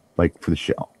swag, like for the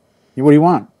show. What do you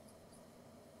want?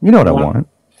 You know what I want.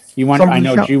 You want? I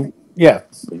know you. Yeah.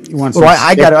 You want? Well,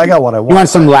 I got what I want. You want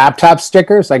some laptop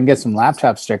stickers? I can get some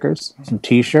laptop stickers, some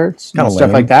T-shirts,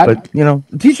 stuff like that. But you know,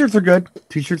 T-shirts are good.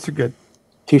 T-shirts are good.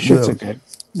 T-shirts are good.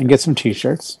 And get some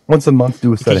T-shirts. Once a month,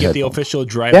 do a set of get the official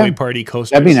driveway party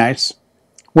coasters. That'd be nice.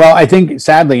 Well, I think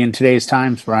sadly in today's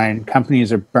times, Brian,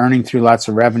 companies are burning through lots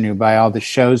of revenue by all the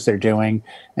shows they're doing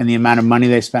and the amount of money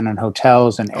they spend on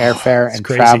hotels and airfare and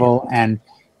travel. And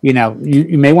you know,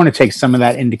 you may want to take some of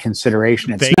that into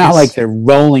consideration. It's not like they're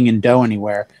rolling in dough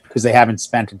anywhere because they haven't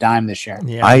spent a dime this year.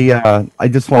 Yeah. I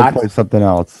just want to point something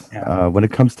else. Yeah. When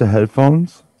it comes to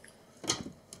headphones,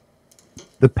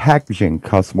 the packaging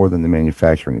costs more than the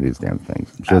manufacturing of these damn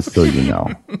things. Just so you know,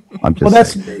 I'm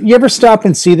just. Saying. You ever stop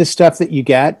and see the stuff that you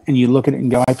get, and you look at it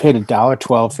and go, "I paid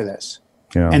 $1.12 for this,"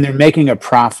 and they're making a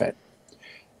profit.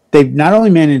 They've not only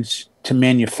managed to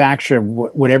manufacture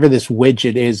whatever this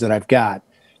widget is that I've got,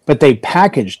 but they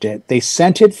packaged it. They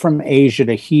sent it from Asia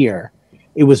to here.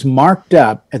 It was marked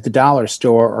up at the dollar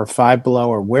store or Five Below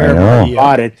or wherever you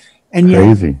bought it, and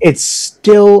it's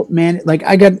still like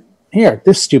I got. Here,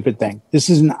 this stupid thing. This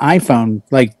is an iPhone,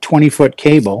 like 20-foot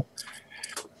cable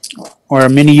or a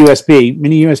mini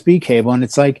USB cable. And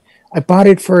it's like, I bought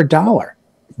it for $1.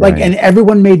 Like, and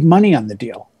everyone made money on the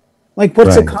deal. Like,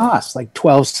 what's it cost? Like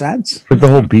 12 cents? But the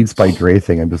whole Beats by Dre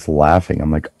thing, I'm just laughing.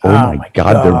 I'm like, oh my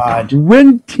God, they're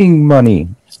renting money.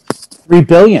 $3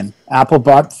 billion. Apple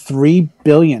bought $3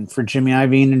 billion for Jimmy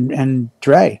Iovine and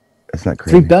Dre. That's not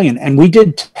crazy. $3 billion, and we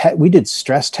did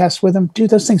stress tests with them. Dude,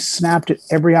 those things snapped at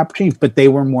every opportunity, but they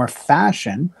were more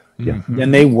fashion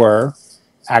than they were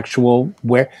actual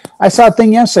wear. I saw a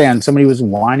thing yesterday, and somebody was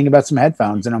whining about some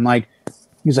headphones, and I'm like,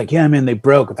 he's like, yeah, man, they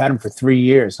broke. I've had them for 3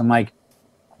 years. I'm like,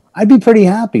 I'd be pretty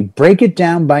happy. Break it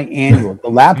down by annual. The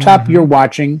laptop you're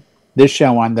watching this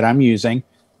show on that I'm using,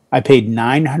 I paid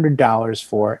 $900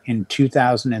 for in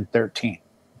 2013.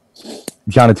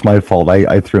 John, it's my fault.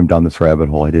 I threw him down this rabbit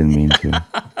hole. I didn't mean to.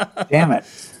 Damn it.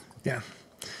 Yeah.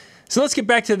 So let's get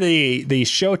back to the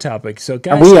show topic. So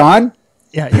guys, are we on?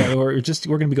 Yeah, we're going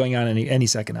to be going on any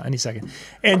second now, any second.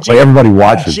 And Jay, everybody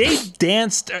watches. Jay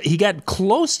danced. He got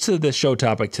close to the show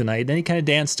topic tonight, then he kind of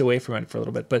danced away from it for a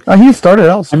little bit. But he started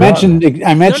else. I mentioned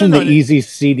the Easy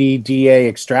CD DA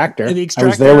extractor. I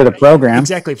was there with a program.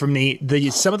 Exactly, from the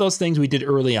some of those things we did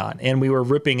early on, and we were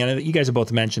ripping. And you guys have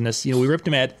both mentioned this. We ripped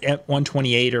them at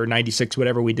 128 or 96,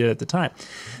 whatever we did at the time.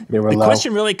 They were the low.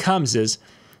 question really comes is,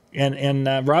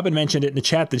 and Robin mentioned it in the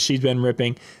chat that she's been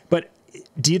ripping, but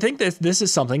do you think that this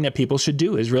is something that people should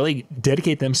do, is really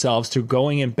dedicate themselves to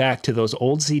going back to those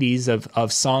old CDs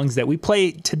of songs that we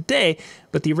play today,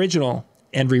 but the original,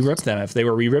 and re-rip them if they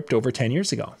were re-ripped over 10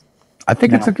 years ago? I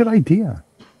think it's a good idea.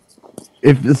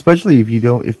 Especially if you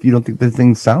don't think the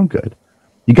things sound good.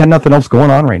 You got nothing else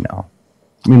going on right now.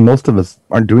 I mean, most of us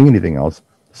aren't doing anything else.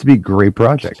 This would be a great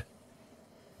project.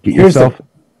 Get yourself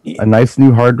a nice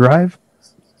new hard drive.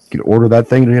 You can order that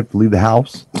thing. You don't have to leave the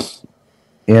house.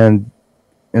 And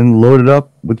load it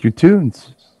up with your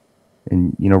tunes,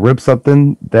 and rip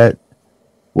something that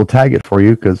will tag it for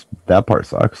you, because that part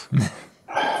sucks.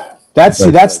 That's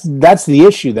the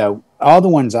issue, though. All the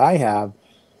ones I have,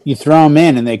 you throw them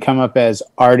in and they come up as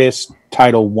artist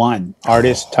title 1,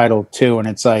 artist title 2, and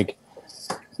it's like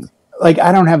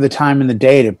I don't have the time in the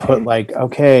day to put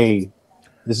okay,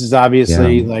 this is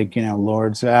obviously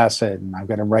Lords of Acid, and I've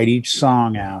got to write each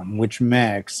song out and which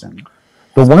mix. And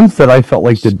the ones that I felt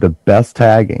like did the best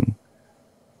tagging,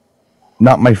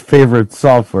 not my favorite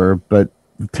software, but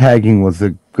tagging was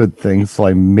a good thing, so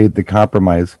I made the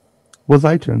compromise, was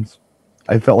iTunes.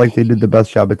 I felt like they did the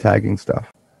best job of tagging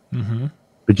stuff. Mm-hmm.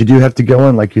 But you do have to go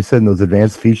in, like you said, in those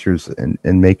advanced features and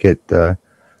make it,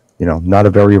 not a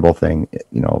variable thing,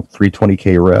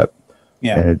 320K rip.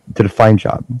 Yeah. And it did a fine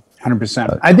job.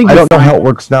 100%. I don't know how it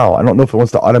works now. I don't know if it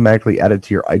wants to automatically add it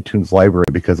to your iTunes library,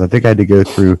 because I think I had to go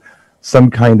through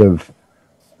some kind of,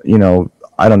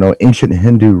 ancient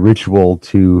Hindu ritual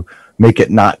to make it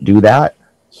not do that,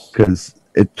 because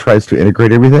it tries to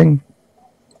integrate everything.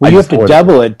 Well, you have to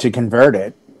double it to convert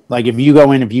it. Like if you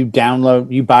go in, if you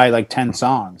download, you buy 10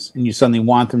 songs and you suddenly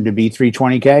want them to be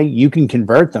 320K, you can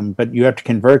convert them, but you have to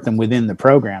convert them within the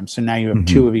program. So now you have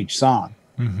 2 of each song.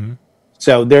 Mm-hmm.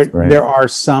 So there are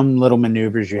some little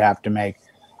maneuvers you have to make.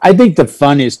 I think the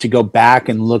fun is to go back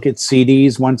and look at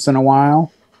CDs once in a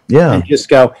while. Yeah. And just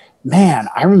go, man,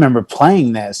 I remember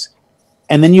playing this.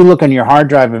 And then you look on your hard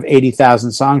drive of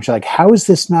 80,000 songs, you're like, how is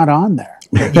this not on there?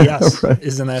 Yes. Right.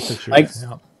 Isn't that the truth?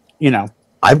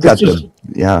 I've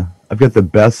got the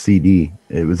best CD.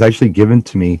 It was actually given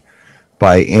to me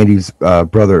by Andy's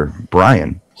brother,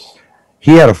 Brian.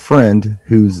 He had a friend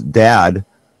whose dad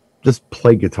just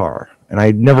played guitar, and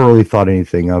I never really thought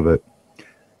anything of it.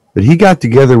 But he got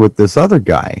together with this other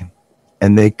guy,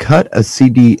 and they cut a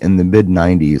CD in the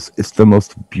mid-90s. It's the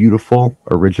most beautiful,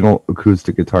 original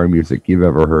acoustic guitar music you've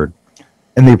ever heard.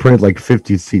 And they printed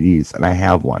 50 CDs, and I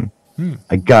have one.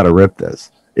 I gotta rip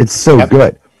this. It's so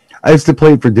good. I used to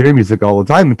play it for dinner music all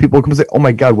the time, and people come and say, "Oh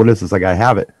my God, what is this?" I gotta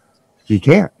have it. You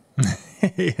can't.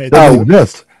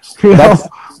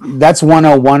 That's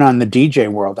 101 on the DJ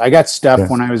world. I got stuff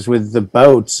when I was with the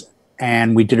Boats,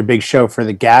 and we did a big show for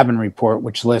the Gavin Report,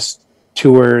 which lists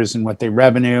tours and what they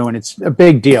revenue, and it's a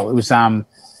big deal. It was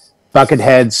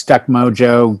Buckethead, Stuck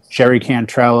Mojo, Jerry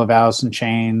Cantrell of Alice in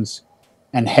Chains,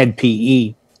 and Head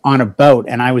PE on a boat,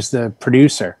 and I was the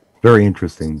producer. Very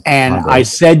interesting. And I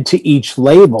said to each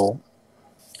label,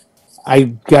 I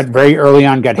got very early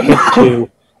on, got hit to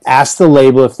ask the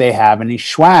label if they have any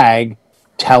swag,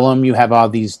 tell them you have all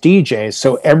these DJs.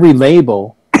 So every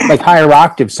label, Higher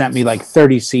Octave sent me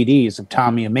 30 CDs of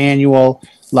Tommy Emmanuel,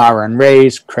 Lara and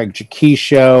Reyes, Craig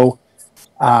Jaquisho,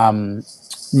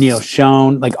 Neil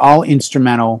Schoen, all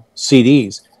instrumental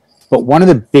CDs. But one of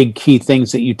the big key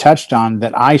things that you touched on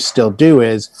that I still do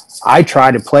is I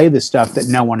try to play the stuff that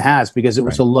no one has, because it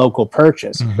was a local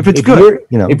purchase. If it's good,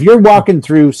 if you're walking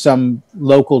through some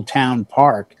local town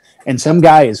park and some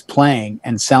guy is playing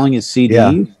and selling his CD,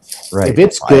 if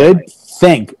it's good,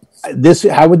 think this.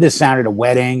 How would this sound at a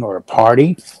wedding or a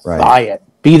party? Buy it.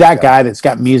 Be that guy that's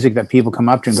got music that people come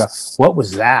up to and go, "What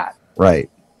was that?" Right.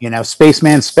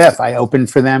 Spaceman Spiff, I opened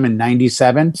for them in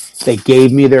 97. They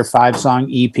gave me their 5-song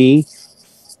EP.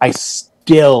 I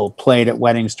still played at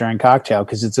weddings during cocktail,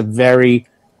 because it's a very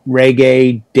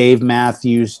reggae, Dave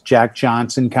Matthews, Jack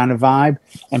Johnson kind of vibe.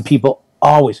 And people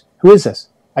always, who is this?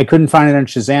 I couldn't find it on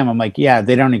Shazam. I'm like, yeah,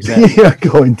 they don't exist. Yeah,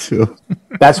 going to.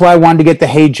 That's why I wanted to get the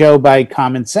Hey Joe by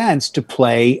Common Sense to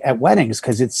play at weddings,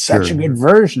 because it's such a good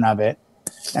version of it.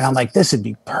 And I'm like, this would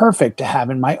be perfect to have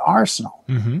in my arsenal.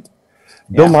 Mm-hmm.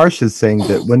 Bill Marsh is saying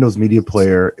that Windows Media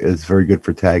Player is very good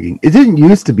for tagging. It didn't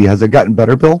used to be. Has it gotten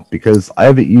better, Bill? Because I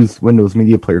haven't used Windows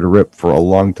Media Player to rip for a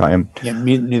long time. Yeah,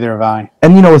 neither have I.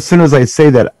 And, as soon as I say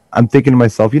that, I'm thinking to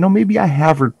myself, maybe I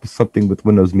have ripped something with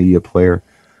Windows Media Player.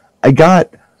 I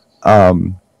got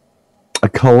a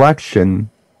collection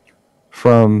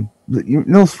from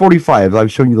those 45s.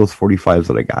 I've shown you those 45s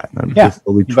that I got. And I'm just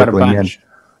slowly trickling in.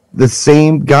 The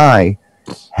same guy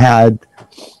had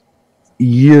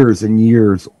years and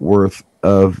years worth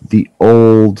of the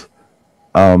old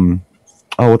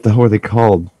what the hell are they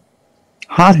called,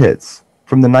 hot hits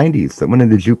from the 90s that went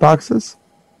into jukeboxes.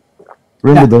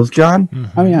 Remember those,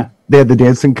 John? Oh yeah, they had the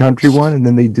Dancing Country one, and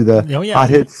then they do the hot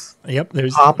hits.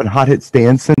 There's pop and hot hits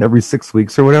dancing every 6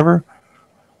 weeks or whatever.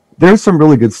 There's some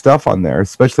really good stuff on there,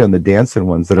 especially on the dancing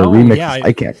ones that are remixes. Yeah,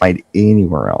 I can't find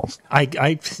anywhere else.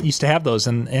 I used to have those,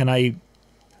 and I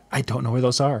don't know where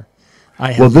those are.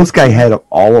 This guy had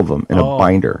all of them in a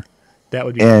binder. That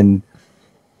would be. And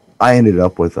I ended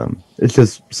up with them. It's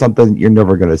just something you're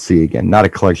never going to see again. Not a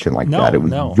collection like that. It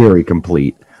was very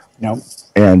complete. Nope.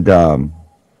 And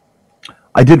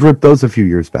I did rip those a few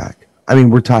years back. I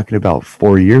mean, we're talking about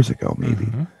 4 years ago, maybe.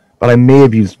 But I may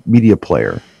have used Media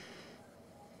Player.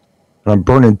 And I'm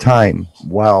burning time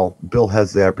while Bill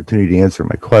has the opportunity to answer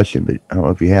my question, but I don't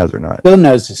know if he has or not. Bill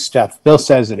knows his stuff. Bill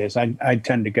says it is. I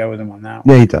tend to go with him on that.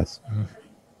 Yeah, he does.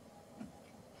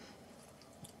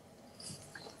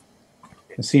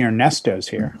 I can see Ernesto's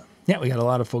here. Yeah, we got a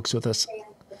lot of folks with us.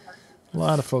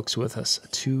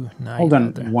 Tonight. Hold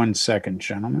on 1 second,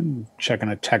 gentlemen. Checking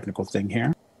a technical thing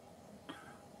here.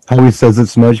 Howie says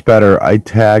it's much better. I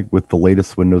tag with the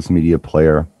latest Windows Media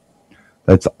Player.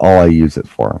 That's all I use it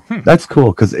for. That's cool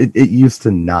because it used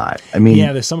to not. I mean,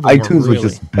 there's some of them iTunes was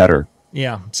just better.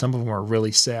 Yeah, some of them were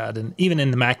really sad. And even in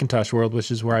the Macintosh world,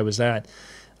 which is where I was at,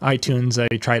 iTunes,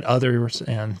 I tried others,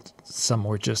 and some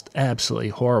were just absolutely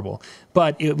horrible.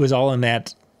 But it was all in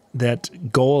that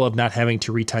goal of not having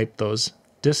to retype those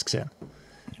discs in.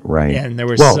 Right. And there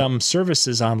were some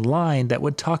services online that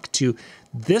would talk to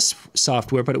this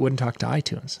software, but it wouldn't talk to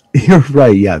iTunes. You're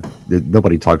right, yeah.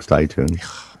 Nobody talks to iTunes.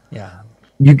 Yeah.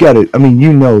 You get it. I mean,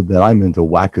 you know that I'm into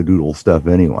wackadoodle stuff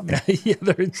anyway.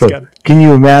 Can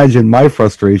you imagine my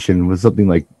frustration with something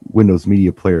like Windows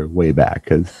Media Player way back?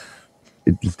 Because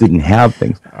it just didn't have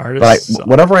things.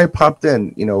 Whatever I popped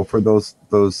in, for those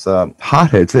hot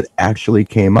hits, it actually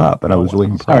came up, and I was really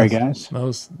impressed. Sorry, guys.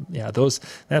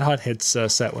 That hot hits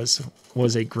set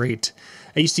was a great.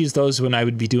 I used to use those when I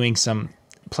would be doing some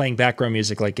playing background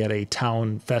music, like at a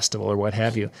town festival or what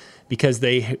have you, because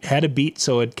they had a beat,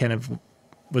 so it kind of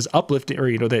was uplifted,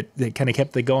 or that kind of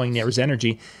kept it going. There was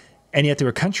energy, and yet there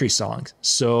were country songs.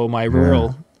 So my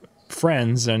rural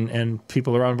friends and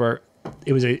people around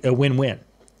it was a win-win.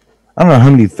 I don't know how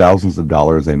many thousands of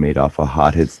dollars I made off of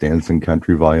Hot Hits Dancing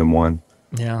Country Volume 1.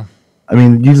 Yeah. I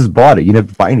mean, you just bought it. You didn't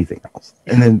have to buy anything else.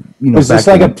 And then, was this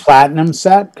like a platinum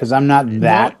set? Because I'm not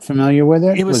that familiar with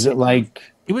it. Was it like?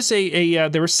 It was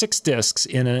there were 6 discs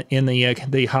in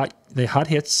the Hot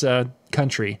Hits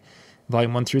Country,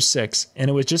 Volume 1 through 6, and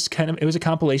it was just it was a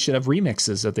compilation of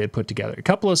remixes that they had put together. A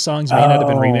couple of songs may not have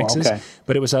been remixes,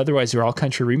 but it was otherwise they were all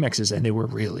country remixes, and they were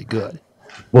really good.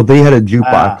 Well, they had a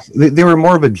jukebox. They were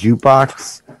more of a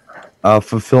jukebox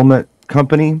fulfillment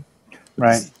company,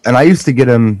 right? And I used to get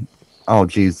them. Oh,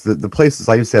 geez, the places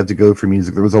I used to have to go for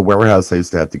music. There was a warehouse I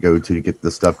used to have to go to get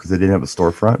the stuff because they didn't have a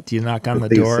storefront. Do you knock on the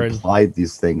door and supplied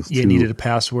these things? You needed a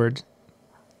password.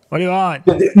 What do you want?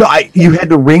 No, you had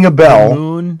to ring a bell. The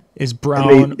moon is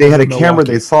brown. They had a camera.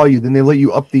 They saw you. Then they let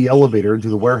you up the elevator into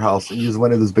the warehouse, and you just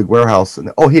went into this big warehouse.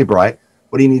 And hey, Bri,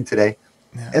 what do you need today?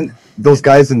 Yeah. And those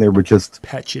guys in there would just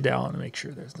pat you down and make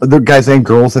sure there's. The guys and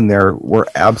girls in there were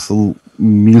absolute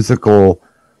musical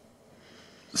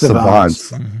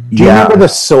savants. Mm-hmm. Do you remember The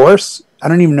Source? I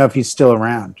don't even know if he's still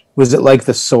around. Was it like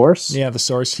The Source? Yeah, The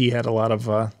Source. He had a lot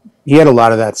of. He had a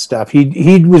lot of that stuff.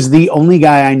 He was the only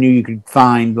guy I knew you could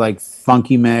find like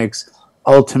Funky Mix,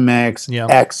 Ultimix,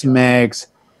 X Mix,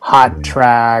 Hot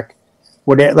Track,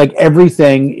 whatever, like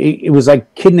everything. It was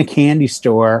like Kid in a Candy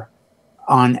Store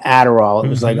on Adderall. It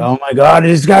was like, oh my God,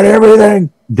 he's got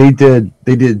everything. They did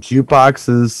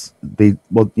jukeboxes.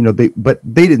 But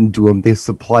they didn't do them. They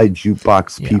supplied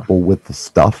jukebox people with the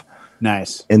stuff.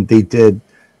 Nice. And they did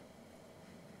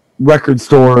record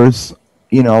stores,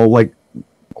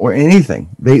 or anything.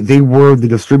 They were the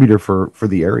distributor for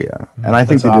the area. And I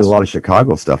think they did a lot of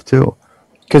Chicago stuff too.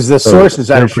 Because the Source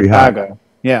is out of Chicago.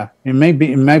 Yeah. It might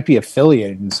be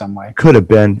affiliated in some way. Could have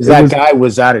been. That guy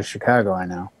was out of Chicago, I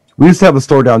know. We used to have a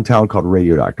store downtown called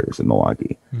Radio Doctors in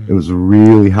Milwaukee. It was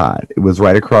really hot. It was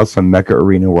right across from Mecca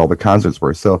Arena where all the concerts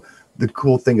were. So the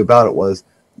cool thing about it was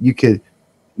you could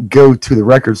go to the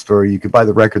record store, you could buy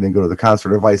the record, then go to the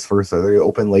concert, or vice versa. They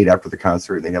open late after the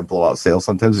concert, and they have blowout sales.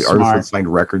 Sometimes the artists would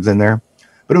find records in there.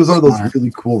 But it was one of those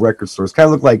really cool record stores. Kind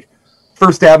of looked like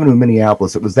First Avenue in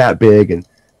Minneapolis. It was that big and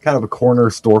kind of a corner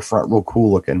storefront, real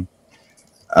cool looking.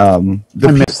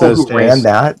 The people who ran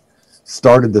that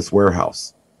started this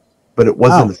warehouse, but it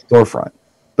wasn't a storefront.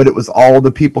 But it was all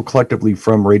the people collectively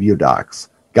from Radio Docs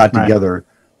got together.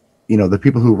 You know, the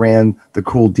people who ran the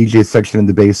cool DJ section in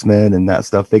the basement and that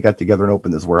stuff, they got together and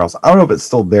opened this warehouse. I don't know if it's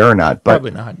still there or not, but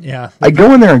probably not. Yeah, I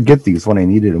go in there and get these when I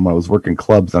needed them when I was working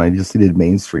clubs and I just needed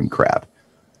mainstream crap.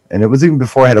 And it was even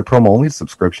before I had a promo only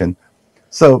subscription.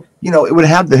 So, you know, it would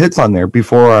have the hits on there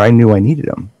before I knew I needed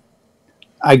them.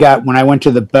 When I went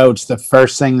to the boats, the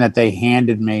first thing that they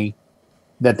handed me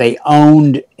that they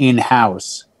owned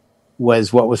in-house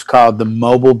was what was called the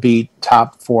Mobile Beat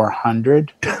Top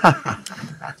 400.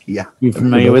 Yeah. You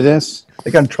familiar with this? I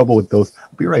got in trouble with those.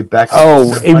 I'll be right back.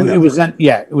 Oh, it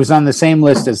was on the same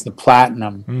list as the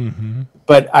Platinum. Mm-hmm.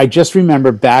 But I just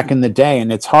remember back in the day,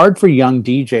 and it's hard for young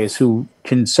DJs who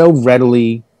can so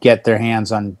readily get their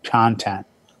hands on content,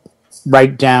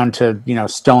 right down to, you know,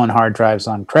 stolen hard drives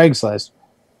on Craigslist,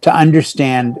 to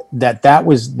understand that that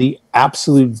was the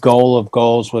absolute goal of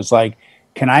goals, was like,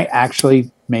 can I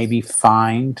actually maybe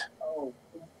find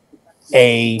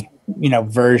a, you know,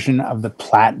 version of the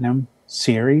Platinum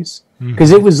series?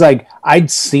 Because it was like, I'd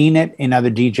seen it in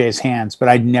other DJs' hands, but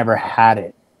I'd never had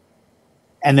it.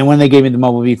 And then when they gave me the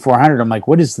Mobile Beat 400, I'm like,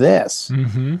 what is this?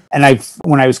 Mm-hmm. And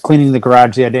when I was cleaning the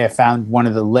garage the other day, I found one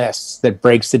of the lists that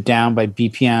breaks it down by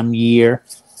BPM year.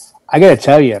 I got to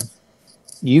tell you,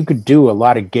 you could do a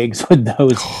lot of gigs with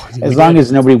those as long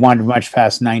as nobody wanted much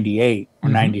past 98 or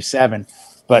 97.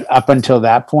 But up until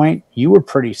that point, you were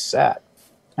pretty set.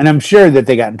 And I'm sure that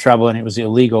they got in trouble and it was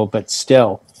illegal, but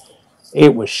still,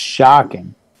 it was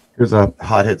shocking. Here's a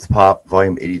Hot Hits Pop,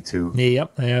 Volume 82.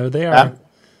 Yep, there they are.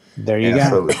 There you go.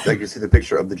 So like you see the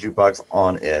picture of the jukebox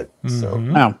on it. So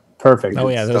oh, perfect. Oh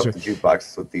yeah, those are the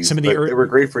jukeboxes with these. Some of they were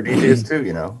great for DJs too,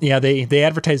 you know. Yeah, they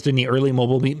advertised in the early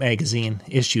Mobile Beat magazine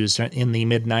issues in the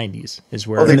mid '90s. Is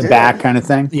where in the back kind of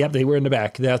thing. Yep, they were in the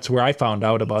back. That's where I found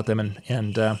out about them,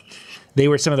 and they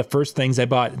were some of the first things I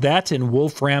bought. That and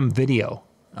Wolfram Video.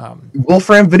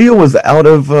 Wolfram Video was out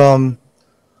of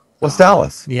West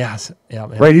Dallas. Yes.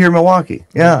 Yep. Right here in Milwaukee.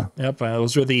 Yeah. Yep.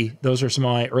 Those are some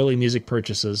of my early music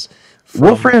purchases.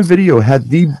 Wolfram Video had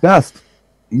the best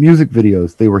music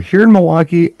videos. They were here in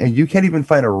Milwaukee, and you can't even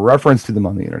find a reference to them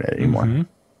on the internet anymore.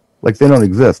 Like, they don't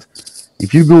exist.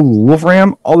 If you Google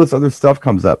Wolfram, all this other stuff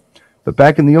comes up. But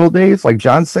back in the old days, like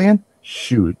John's saying,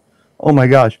 shoot. Oh my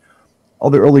gosh. All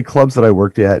the early clubs that I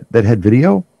worked at that had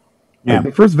video. Yeah. Like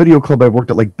the first video club I worked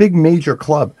at, like big major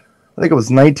club, I think it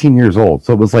was 19 years old.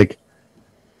 So it was like,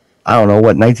 I don't know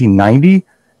what, 1990,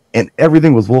 and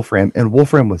everything was Wolfram, and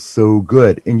Wolfram was so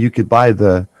good, and you could buy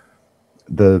the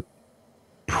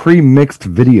pre-mixed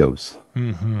videos.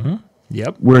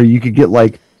 Yep. Where you could get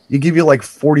give you like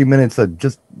 40 minutes of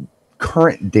just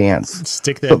current dance.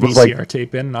 Stick that VCR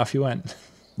tape in, and off you went.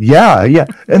 Yeah, yeah,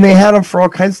 and they had them for all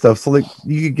kinds of stuff. So like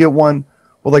you could get one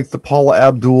with like the Paula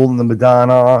Abdul and the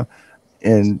Madonna,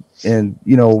 and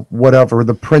you know, whatever,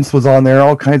 the Prince was on there,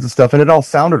 all kinds of stuff, and it all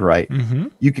sounded right.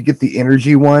 You could get the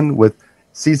Energy one with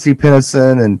CeCe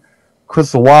Peniston and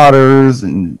Crystal Waters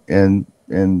and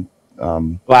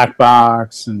Black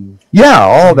Box and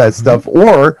all that stuff,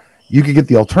 or you could get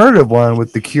the alternative one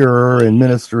with The Cure and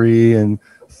Ministry and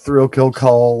Thrill Kill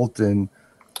Cult and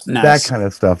that kind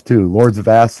of stuff too, Lords of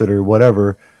Acid or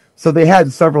whatever. So they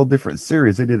had several different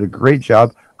series. They did a great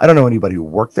job. I don't know anybody who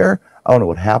worked there. I don't know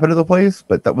what happened to the place,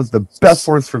 but that was the best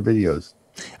source for videos.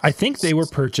 I think they were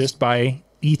purchased by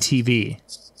ETV.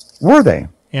 Were they?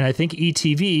 And I think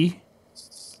ETV,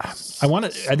 I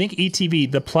think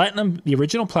ETV, the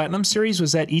original Platinum series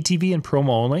was at ETV and promo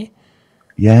only.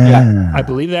 Yeah. I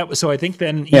believe that was, so I think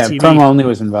then ETV. Yeah, promo only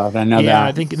was involved. I know that. Yeah,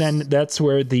 I think then that's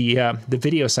where the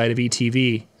video side of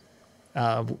ETV,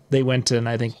 they went, and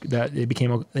I think that it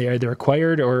became, they either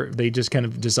acquired or they just kind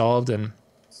of dissolved and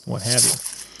what have you.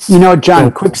 You know,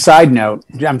 John, quick side note.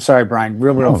 I'm sorry, Brian,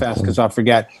 real fast because I'll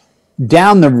forget.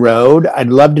 Down the road, I'd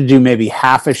love to do maybe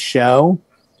half a show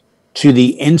to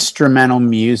the instrumental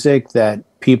music that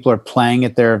people are playing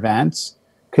at their events,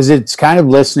 because it's kind of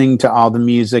listening to all the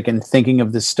music and thinking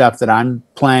of the stuff that I'm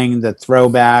playing, the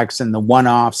throwbacks and the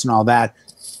one-offs and all that.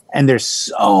 And there's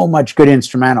so much good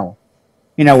instrumental,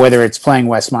 you know, whether it's playing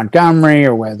West Montgomery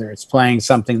or whether it's playing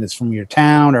something that's from your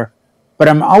town, but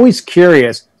I'm always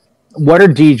curious, what are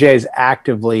DJs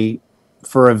actively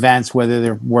for events, whether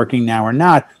they're working now or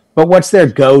not, but what's their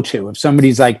go-to? If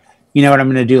somebody's like, you know what, I'm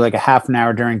going to do like a half an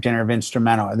hour during dinner of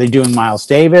instrumental. Are they doing Miles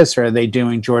Davis, or are they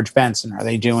doing George Benson? Are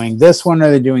they doing this one, or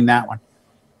are they doing that one?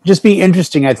 Just be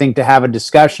interesting, I think, to have a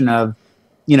discussion of,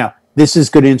 you know, this is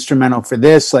good instrumental for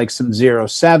this, like some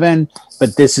 07,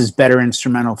 but this is better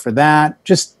instrumental for that.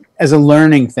 Just as a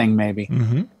learning thing, maybe.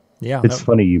 Mm-hmm. Yeah. It's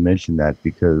funny you mentioned that,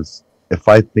 because if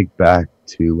I think back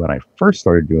to when I first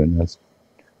started doing this,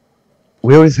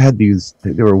 we always had these,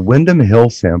 there were Windham Hill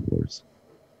samplers.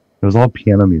 It was all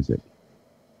piano music.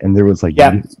 And there was like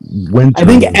winter. I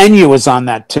think Enya was on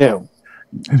that too.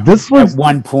 This was at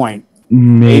one point.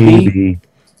 Maybe.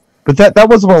 But that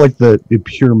was more like the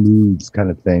pure moods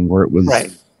kind of thing, where it was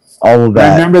all of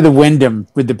that. I remember the Wyndham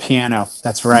with the piano.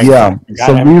 That's right. Yeah.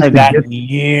 So we heard that in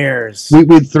years.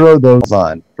 We'd throw those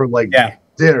on for like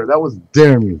dinner. That was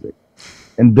dinner music.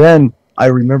 And then I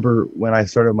remember when I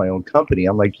started my own company,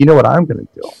 I'm like, you know what I'm going to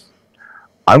do?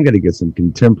 I'm going to get some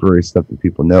contemporary stuff that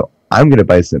people know. I'm going to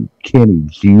buy some Kenny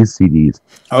G CDs.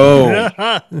 Oh.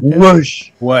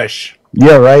 Whoosh.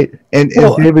 Yeah, right. And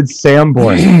David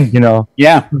Sanborn, you know.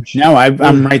 Yeah. No,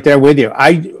 I'm right there with you.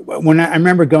 I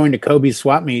remember going to Kobe's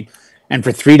swap meet and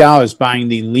for $3 buying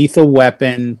the Lethal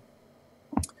Weapon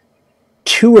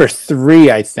 2 or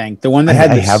 3, I think. The one that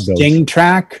had the Sting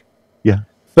track. Yeah.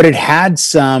 But it had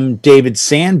some David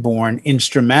Sanborn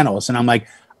instrumentals. And I'm like,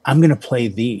 I'm going to play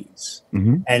these.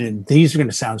 Mm-hmm. And these are going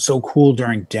to sound so cool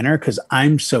during dinner because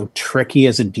I'm so tricky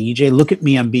as a DJ. Look at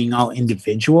me. I'm being all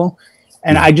individual.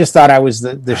 And I just thought I was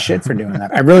the shit for doing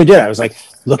that. I really did. I was like,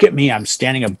 look at me. I'm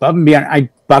standing above and beyond. I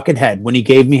Buckethead, when he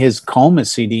gave me his Colma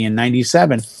CD in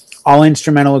 97, all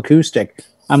instrumental acoustic.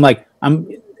 I'm like,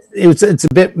 it's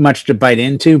a bit much to bite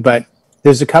into, but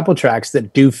there's a couple tracks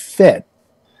that do fit.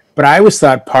 But I always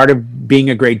thought part of being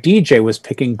a great DJ was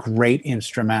picking great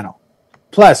instrumental.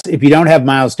 Plus, if you don't have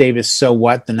Miles Davis, so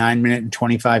what? The 9 minute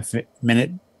 25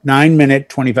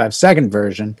 second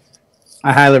version,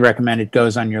 I highly recommend it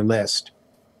goes on your list.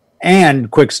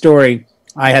 And quick story,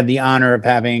 I had the honor of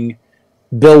having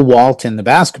Bill Walton, the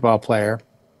basketball player,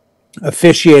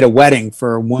 officiate a wedding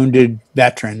for a wounded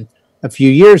veteran a few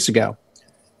years ago.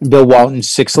 And Bill Walton's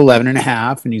 6'11" and a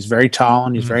half, and he's very tall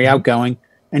and he's very outgoing,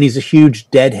 and he's a huge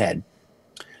deadhead.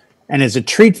 And as a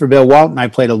treat for Bill Walton, I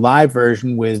played a live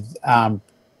version with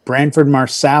Branford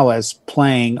Marsalis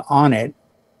playing on it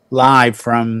live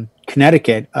from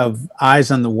Connecticut of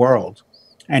Eyes on the World.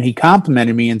 And he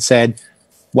complimented me and said,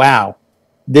 wow,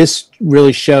 this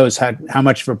really shows how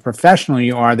much of a professional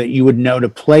you are that you would know to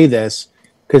play this,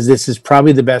 because this is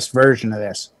probably the best version of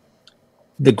this.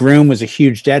 The Groom was a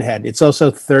huge deadhead. It's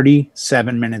also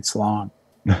 37 minutes long.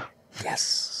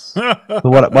 Yes. So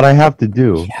what I have to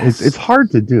do is, it's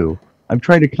hard to do. I'm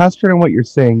trying to concentrate on what you're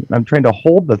saying. I'm trying to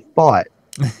hold the thought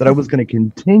that I was going to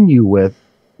continue with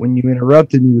when you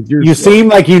interrupted me with your You seem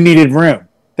like you needed room.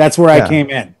 That's where I came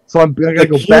in. So I got to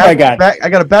go back. I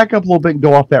got to back up a little bit and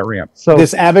go off that ramp. So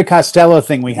this Abbott Costello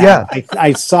thing we have,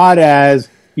 I saw it as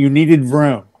you needed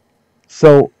room.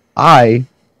 So I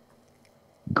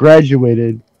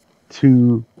graduated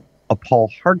to a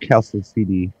Paul Hardcastle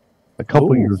CD a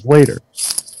couple years later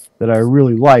that I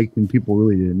really liked and people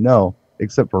really didn't know,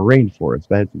 except for Rainforest.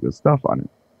 That had some good stuff on it.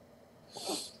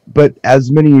 But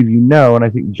as many of you know, and I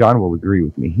think John will agree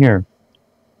with me here,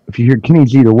 if you hear Kenny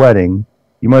G The Wedding,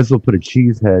 you might as well put a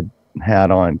cheesehead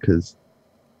hat on, because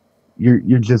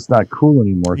you're just not cool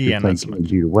anymore if you're playing Kenny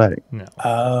G The Wedding. No.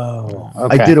 Oh,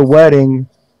 okay. I did a wedding,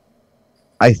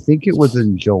 I think it was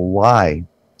in July,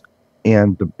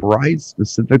 and the bride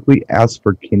specifically asked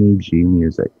for Kenny G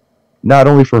music. Not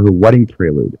only for her wedding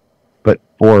prelude, but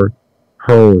for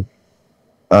her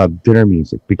dinner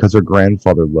music, because her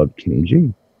grandfather loved Kenny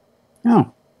G.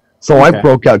 Oh. So I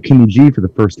broke out Kenny G for the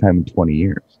first time in 20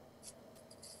 years.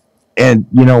 And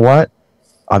you know what?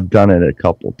 I've done it a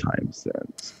couple times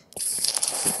since.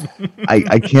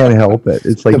 I can't help it.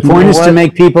 It's like the point is to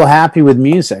make people happy with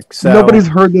music. So nobody's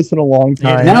heard this in a long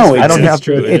time. No, I don't have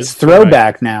true. to. It's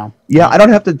throwback now. Yeah, I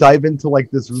don't have to dive into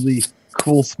like this really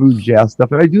cool smooth jazz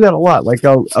stuff. And I do that a lot. Like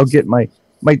I'll get my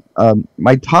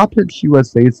Top Hits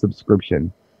USA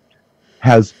subscription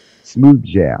has smooth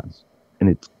jazz, and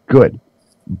it's good.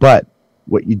 But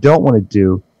what you don't want to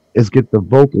do is get the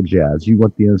vocal jazz. You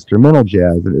want the instrumental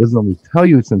jazz, and it doesn't always tell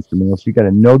you it's instrumental, so you got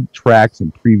to know the tracks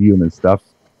and preview them and stuff.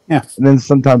 Yeah. And then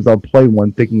sometimes I'll play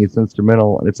one thinking it's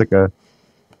instrumental, and it's like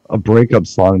a breakup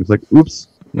song. It's like, oops,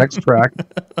 next track.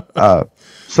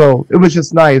 So it was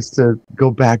just nice to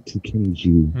go back to Kenny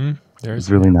G. It was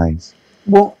really nice.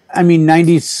 Well, I mean,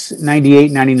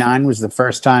 98, 99 was the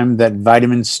first time that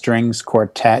Vitamin Strings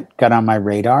Quartet got on my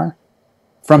radar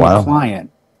from a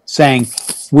client saying,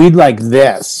 we'd like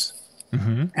this.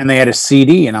 And they had a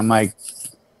CD, and I'm like,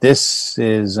 this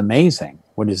is amazing.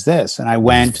 What is this? And I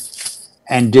went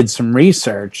and did some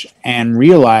research and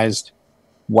realized,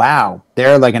 wow,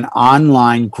 they're like an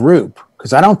online group,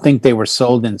 because I don't think they were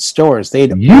sold in stores.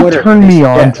 You turned me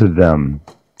on to them.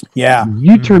 Yeah.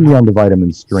 You turned me on to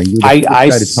Vitamin String. You're the first guy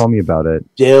to tell me about it.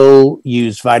 Still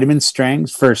use Vitamin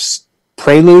Strings for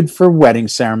prelude for wedding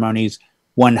ceremonies.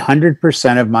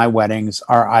 100% of my weddings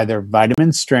are either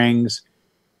Vitamin Strings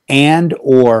and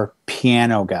or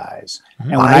piano guys.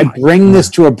 And when I bring this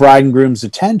to a bride and groom's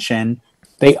attention,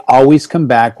 they always come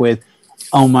back with,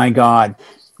 oh my God,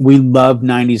 we love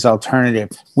 90s alternative.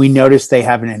 We noticed they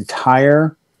have an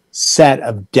entire set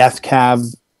of Death Cab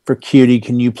for Cutie.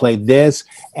 Can you play this?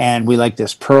 And we like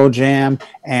this Pearl Jam.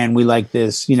 And we like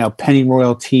this,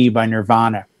 Pennyroyal Tea by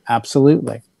Nirvana.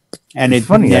 Absolutely. And it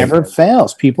never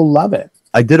fails. People love it.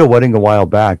 I did a wedding a while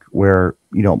back where,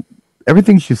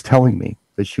 everything she's telling me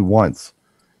that she wants,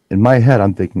 in my head,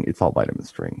 I'm thinking it's all Vitamin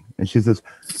String. And she says,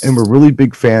 and we're really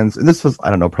big fans. And this was, I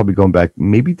don't know, probably going back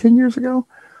maybe 10 years ago.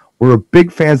 We're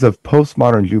big fans of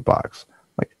Postmodern Jukebox.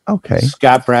 Like, okay.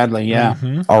 Scott Bradley, yeah.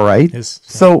 Mm-hmm. All right.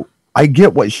 So I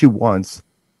get what she wants.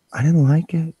 I didn't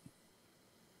like it.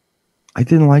 I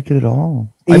didn't like it at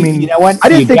all. I mean, you know what? I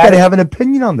didn't think I'd have an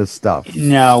opinion on this stuff.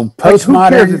 No,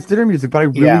 Postmodern. It's dinner music, but I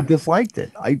really disliked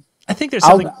it. I think there's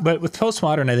something, but with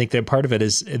Postmodern, I think that part of it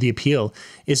is the appeal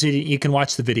is you can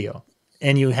watch the video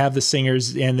and you have the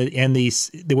singers and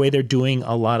the way they're doing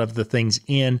a lot of the things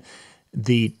in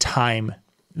the time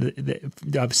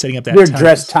of setting up that their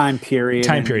dress time period.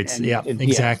 Periods, yeah,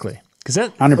 exactly. Because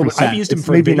that 100%. I've used them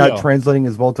for maybe video. Not translating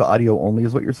as well to audio only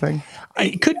is what you're saying.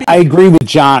 It could be. I agree with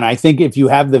John. I think if you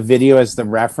have the video as the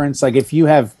reference, like if you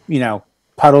have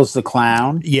Puddles the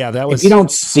Clown, that was. If you don't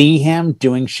see him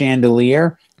doing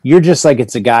Chandelier, you're just like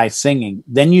it's a guy singing.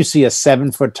 Then you see a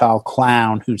 7-foot tall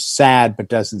clown who's sad but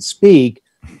doesn't speak.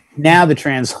 Now the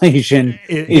translation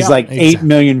is like 8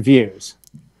 million views.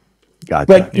 Gotcha.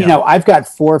 But I've got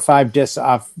 4 or 5 discs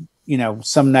off.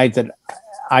 Some night that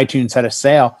iTunes had a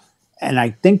sale. And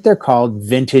I think they're called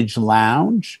Vintage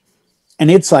Lounge. And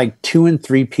it's like 2- and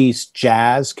 3-piece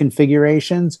jazz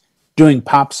configurations doing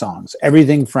pop songs.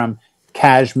 Everything from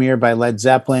Kashmir by Led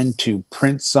Zeppelin to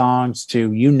Prince songs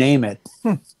to you name it.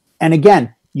 And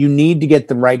again, you need to get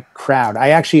the right crowd. I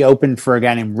actually opened for a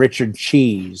guy named Richard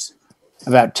Cheese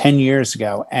about 10 years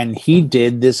ago. And he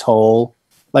did this whole,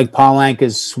 like Paul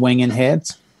Anka's swinging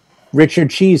hits. Richard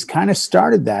Cheese kind of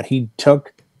started that. He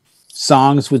took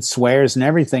songs with swears and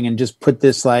everything and just put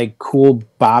this like cool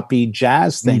boppy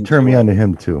jazz thing. You turned me on to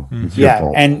him too.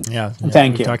 Thank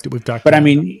you. We've talked but I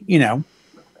mean,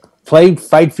 play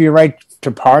Fight for Your Right to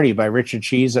Party by Richard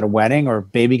Cheese at a wedding, or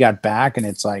Baby Got Back, and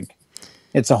it's like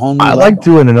it's a whole new level. Like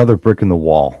doing Another Brick in the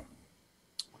Wall.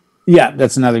 Yeah,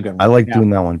 that's another good one. I like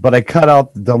doing that one. But I cut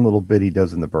out the dumb little bit he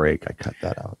does in the break. I cut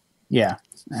that out. Yeah.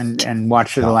 And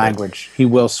watch the language. He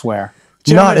will swear.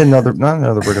 Not another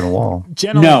Brick in the Wall.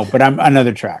 No, but I'm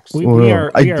another tracks.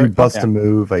 I do Bust a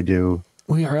Move. I do.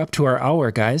 We are up to our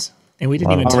hour, guys, and we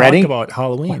didn't even talk about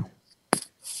Halloween.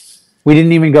 We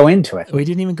didn't even go into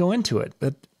it.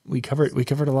 But we covered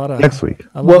a lot of next week.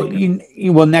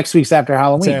 Well, next week's after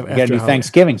Halloween. We got to do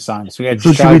Thanksgiving songs. So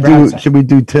should we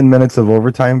do 10 minutes of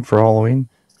overtime for Halloween?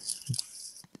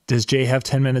 Does Jay have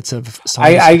 10 minutes of songs?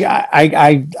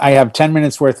 I have 10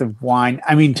 minutes worth of wine.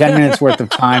 10 minutes worth of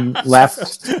time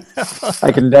left.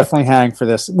 I can definitely hang for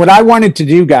this. What I wanted to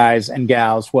do, guys and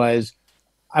gals, was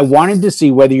I wanted to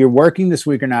see whether you're working this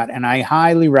week or not. And I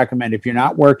highly recommend, if you're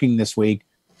not working this week,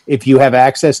 if you have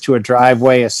access to a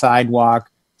driveway, a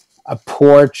sidewalk, a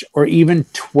porch, or even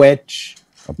Twitch,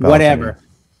 whatever,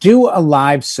 do a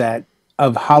live set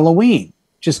of Halloween.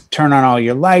 Just turn on all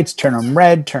your lights, turn them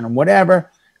red, turn them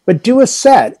whatever. But do a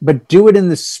set, but do it in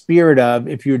the spirit of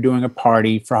if you're doing a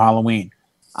party for Halloween.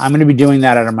 I'm going to be doing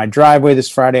that out of my driveway this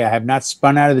Friday. I have not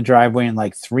spun out of the driveway in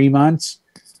like 3 months,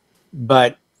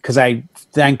 but because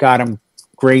thank God, I'm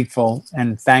grateful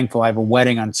and thankful. I have a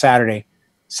wedding on Saturday.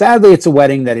 Sadly, it's a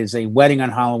wedding that is a wedding on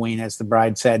Halloween, as the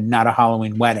bride said, not a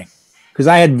Halloween wedding. Because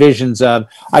I had visions of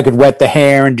I could wet the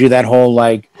hair and do that whole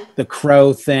like the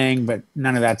crow thing, but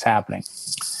none of that's happening.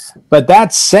 But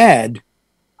that said,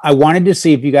 I wanted to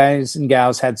see if you guys and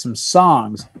gals had some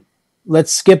songs.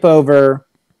 Let's skip over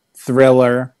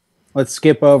Thriller. Let's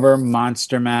skip over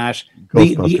Monster Mash.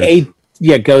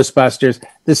 Ghostbusters.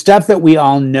 The stuff that we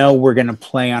all know we're going to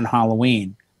play on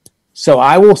Halloween. So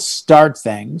I will start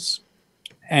things.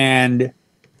 And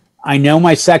I know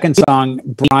my second song,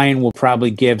 Brian will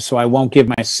probably give, so I won't give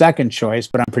my second choice,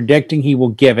 but I'm predicting he will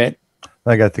give it.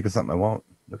 I got to think of something I won't.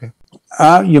 Okay.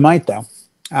 You might, though.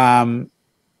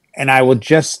 and I will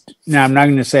just, no, I'm not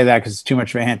going to say that because it's too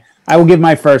much of a hint. I will give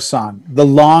my first song, the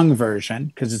long version,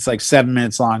 because it's like 7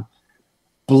 minutes long,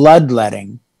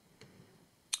 Bloodletting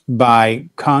by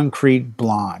Concrete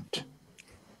Blonde.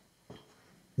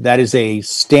 That is a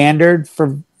standard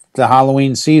for the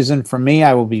Halloween season. For me,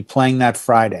 I will be playing that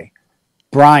Friday.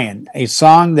 Brian, a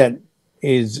song that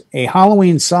is a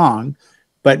Halloween song,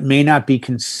 but may not be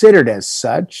considered as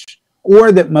such,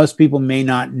 or that most people may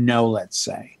not know, let's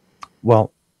say.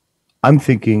 Well, I'm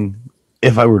thinking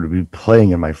if I were to be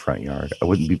playing in my front yard, I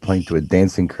wouldn't be playing to a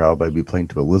dancing crowd, but I'd be playing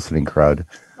to a listening crowd.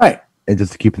 Right. And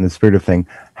just to keep in the spirit of thing,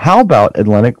 how about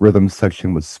Atlantic Rhythm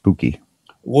section with Spooky?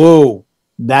 Whoa,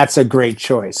 that's a great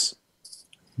choice.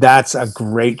 That's a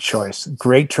great choice.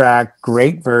 Great track,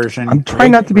 great version. I'm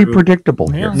trying not to be predictable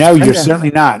here. No, you're certainly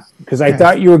not. Because I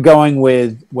thought you were going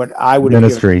with what I would have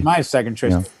given my second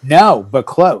choice. Yeah. No, but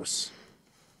close.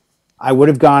 I would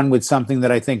have gone with something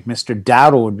that I think Mr.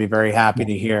 Dowdle would be very happy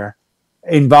to hear.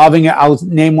 Involving, I'll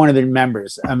name one of the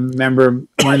members.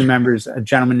 A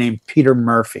gentleman named Peter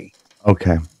Murphy.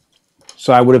 Okay.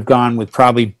 So I would have gone with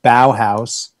probably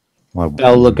Bauhaus.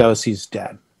 Bela Lugosi's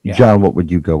Dead. Yeah. John, what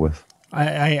would you go with?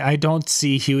 I don't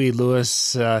see Huey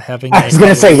Lewis having. I was going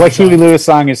to say, what Huey Lewis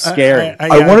song is scary?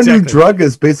 I want a new drug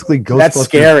is basically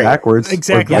Ghostbusters backwards.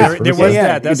 Exactly. There was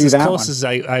that. That's as close as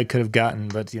I could have gotten.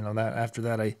 But that after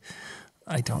that,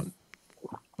 I don't.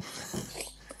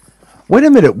 Wait a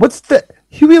minute. What's the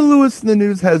Huey Lewis in the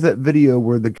News has that video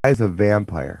where the guy's a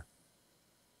vampire?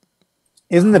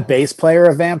 Isn't the bass player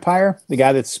a vampire? The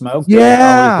guy that smoked?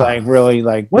 Yeah.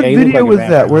 What video was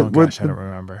that? I don't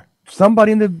remember.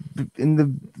 Somebody in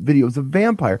the video is a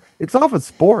vampire. It's off of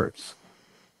Sports.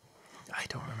 I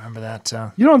don't remember that.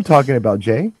 You know what I'm talking about,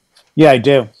 Jay? Yeah, I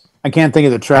do. I can't think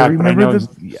of the track, but I know. This,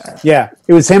 yeah,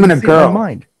 it was him and a girl.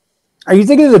 Mind. Are you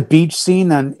thinking of the beach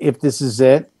scene on If This Is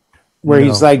It? Where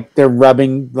he's like, they're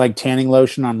rubbing like tanning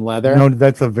lotion on leather? No,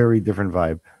 that's a very different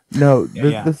vibe. No,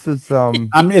 this is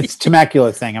it's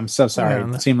Temecula thing. I'm so sorry.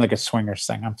 It seemed like a swingers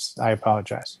thing. I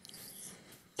apologize.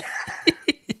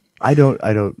 I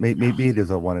don't. Maybe it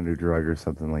is a one new drug or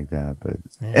something like that. But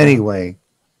anyway,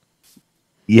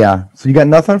 yeah. So you got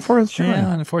nothing for us, Sean?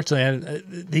 Yeah, unfortunately,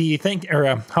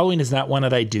 Halloween is not one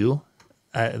that I do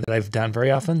that I've done very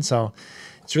often. So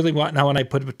it's really not one I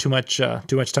put too much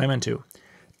time into.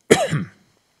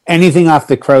 Anything off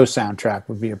the Crow soundtrack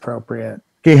would be appropriate.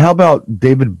 Okay, how about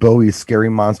David Bowie's "Scary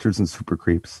Monsters and Super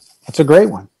Creeps"? That's a great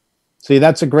one. See,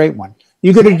 that's a great one.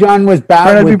 You could have done with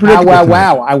Bow Wow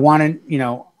Wow. I wanted,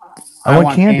 I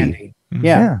want candy.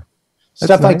 Yeah.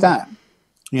 Stuff like that.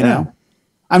 You know,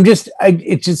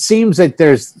 it just seems that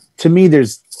there's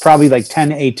probably like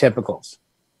 10 atypicals.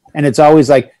 And it's always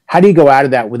like, how do you go out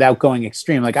of that without going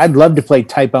extreme? Like, I'd love to play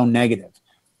Typo Negative,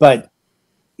 but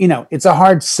it's a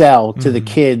hard sell to the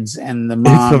kids and the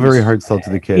moms. It's a very hard sell to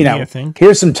the kids.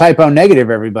 Here's some Typo Negative,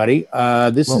 everybody.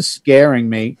 This is scaring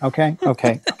me. Okay.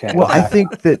 Well, I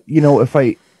think that, if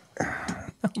I...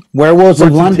 Werewolves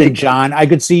of London, John. I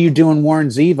could see you doing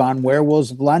Warren's Eve on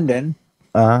Werewolves of London.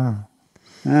 If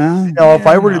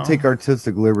I were to take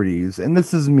artistic liberties, and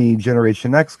this is me,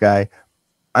 Generation X guy,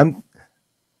 I'm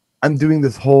doing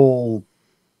this whole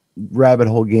rabbit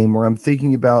hole game where I'm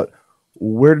thinking about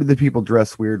where did the people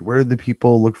dress weird? Where did the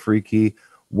people look freaky?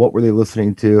 What were they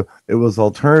listening to? It was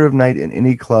alternative night in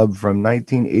any club from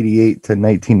 1988 to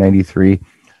 1993.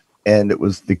 And it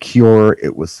was The Cure.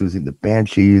 It was Susie and the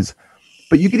Banshees.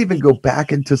 But you could even go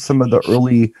back into some of the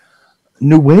early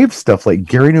new wave stuff like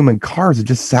Gary Newman Cars. It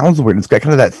just sounds weird. It's got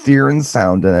kind of that Theron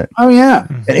sound in it. Oh, yeah.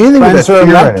 And anything Friends Are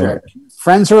Electric.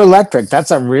 Friends Are Electric. That's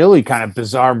a really kind of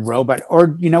bizarre robot.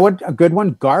 Or, you know what? A good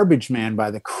one? Garbage Man by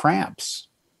the Cramps.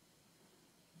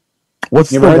 You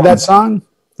ever heard that song?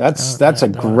 That's a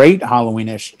great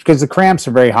Halloween-ish because the Cramps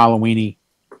are very Halloween-y.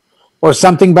 Or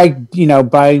something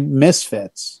by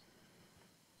Misfits.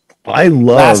 I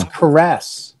love Last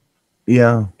Caress.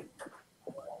 Yeah.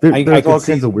 There's all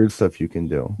kinds of weird stuff you can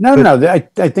do. No. I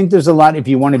think there's a lot. If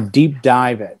you want to deep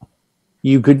dive it,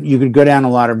 you could go down a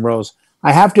lot of roads.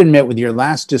 I have to admit, with your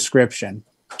last description,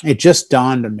 it just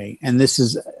dawned on me. And this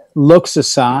is looks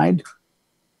aside,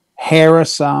 hair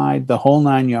aside, the whole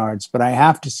 9 yards. But I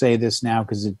have to say this now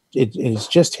because it has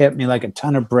just hit me like a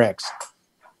ton of bricks.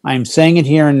 I'm saying it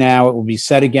here and now. It will be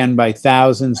said again by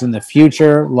thousands in the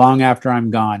future, long after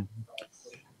I'm gone.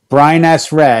 Brian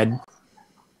S. Red,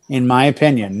 in my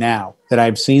opinion, now that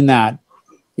I've seen that,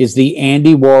 is the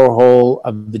Andy Warhol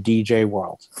of the DJ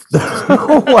world.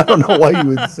 I don't know why you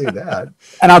would say that.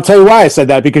 And I'll tell you why I said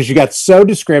that, because you got so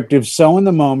descriptive, so in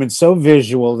the moment, so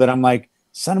visual that I'm like,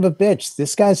 son of a bitch,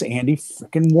 this guy's Andy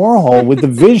freaking Warhol with the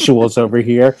visuals over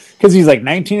here, because he's like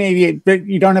 1988, but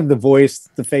you don't have the voice,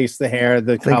 the face, the hair,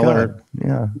 the color. God.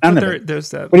 Yeah. None of it. There's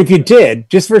that. But if you did,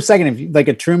 just for a second, if you, like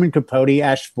a Truman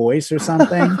Capote-esque voice or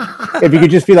something, if you could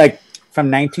just be like,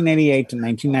 from 1988 to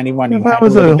 1991. If I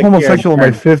was a homosexual in my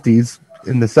 50s,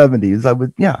 in the 70s, I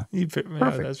would, yeah. Perfect.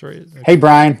 That's right. Hey,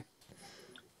 Brian.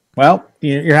 Well,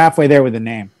 you're halfway there with the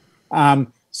name.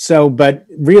 But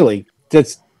really,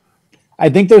 I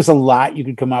think there's a lot you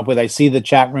could come up with. I see the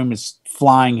chat room is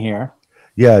flying here.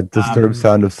 Yeah, Disturbed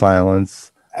Sound of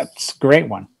Silence. That's a great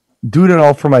one. Doing It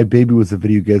All for My Baby was the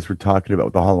video you guys were talking about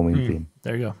with the Halloween theme.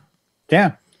 There you go.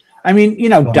 Yeah. I mean,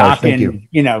 Doc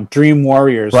and, Dream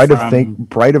Warriors.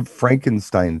 Bride of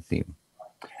Frankenstein theme.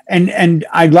 And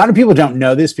a lot of people don't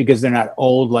know this because they're not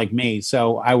old like me.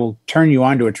 So I will turn you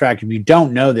on to a track. If you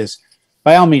don't know this,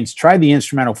 by all means, try the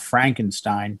instrumental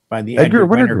Frankenstein by the Edgar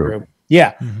Winter Group.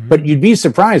 Yeah, but you'd be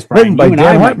surprised, Brian. Written by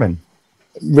Dan Hartman.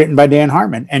 Written by Dan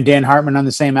Hartman. And Dan Hartman on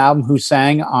the same album who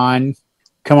sang on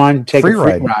Come On, Take a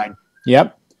Free Ride.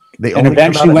 Yep. And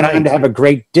eventually went on to have a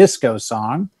great disco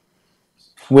song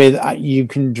with You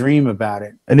Can Dream About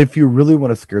It. And if you really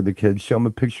want to scare the kids, show them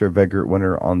a picture of Edgar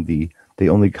Winter on the They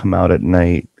Only Come Out at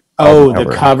Night. Oh,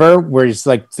 the cover where he's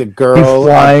like the girl he's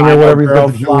flying or whatever. Girl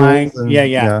flying.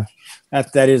 Yeah.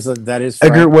 That is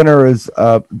Edgar Winter is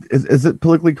it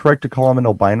politically correct to call him an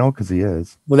albino? Because he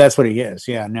is. Well, that's what he is.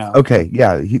 Yeah, no. Okay,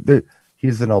 yeah,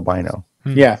 he's an albino.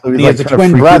 Yeah, so he has a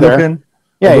twin brother.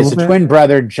 Yeah, he's a twin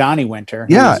brother, Johnny Winter.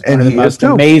 Yeah, and the most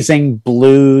amazing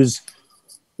blues.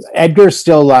 Edgar's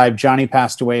still alive. Johnny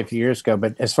passed away a few years ago,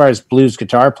 but as far as blues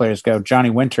guitar players go, Johnny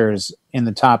Winter is in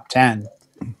the top 10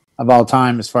 of all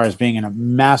time as far as being a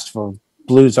masterful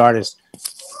blues artist.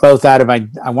 Both out of I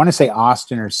want to say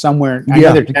Austin or somewhere. I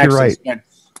know they're Texas, you're right. But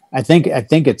I think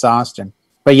it's Austin.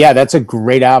 But yeah, that's a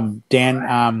great album.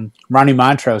 Ronnie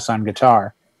Montrose on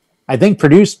guitar. I think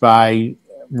produced by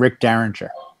Rick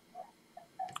Derringer.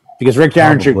 Because Rick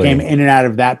Derringer came in and out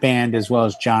of that band as well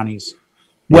as Johnny's.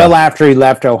 Well after he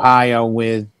left Ohio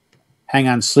with Hang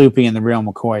On Sloopy and the Real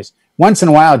McCoys. Once in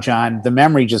a while, John, the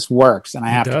memory just works, and I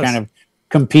have to kind of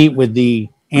compete with the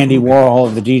Andy Warhol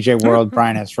of the DJ world,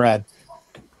 Brian S. Fred.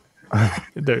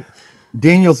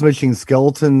 Daniel's mentioning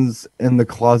Skeletons in the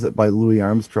Closet by Louis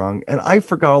Armstrong, and I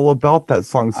forgot all about that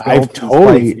song. I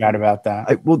totally forgot about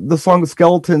that. The song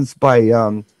Skeletons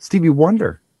by Stevie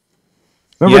Wonder.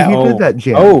 Remember he did that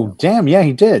jam. Oh, damn, yeah,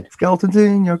 he did. Skeletons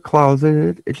in your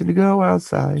closet, itching to go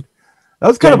outside. That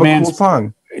was kind of a cool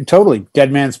song. Totally.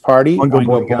 Dead Man's Party. Oingo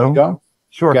Boingo.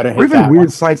 Sure. Or even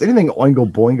Weird Science. Anything Oingo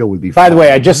Boingo would be fun. By the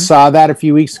way, I just saw that a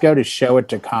few weeks ago to show it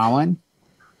to Colin.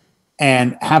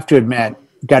 And have to admit,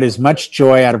 got as much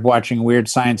joy out of watching Weird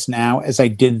Science now as I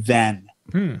did then.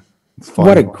 It's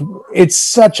fun. It's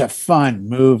such a fun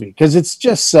movie because it's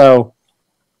just so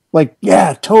like,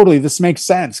 yeah, totally. This makes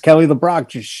sense. Kelly LeBrock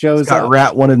just shows up.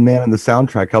 Rat Wanted Man in the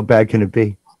soundtrack. How bad can it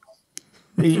be?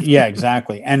 Yeah,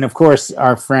 exactly. And of course,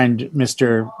 our friend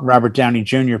Mr. Robert Downey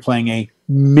Jr. playing a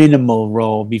minimal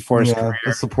role before his career.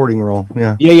 A supporting role.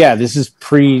 Yeah. Yeah. This is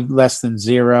pre Less Than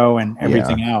Zero and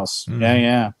everything else.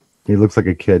 Yeah. He looks like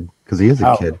a kid because he is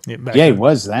a kid. Yeah, he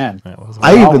was then.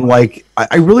 I even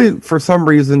I really, for some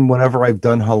reason, whenever I've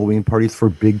done Halloween parties for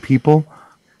big people,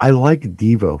 I like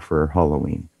Devo for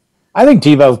Halloween. I think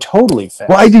Devo totally fits.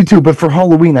 Well, I do too, but for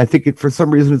Halloween, I think for some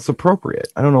reason it's appropriate.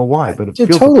 I don't know why, but it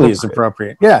feels totally is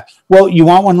appropriate. Yeah. Well, you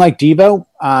want one like Devo?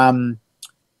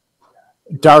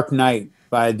 Dark Knight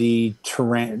by the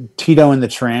Tito and the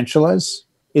Tarantulas.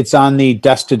 It's on the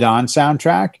Dusk to Dawn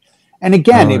soundtrack. And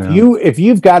again, if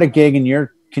you've got a gig and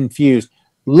you're confused,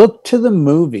 look to the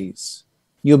movies.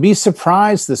 You'll be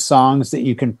surprised the songs that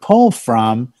you can pull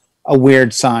from a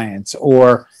Weird Science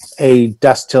or a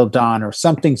Dusk Till Dawn or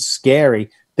something scary.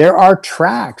 There are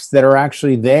tracks that are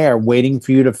actually there waiting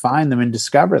for you to find them and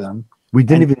discover them. We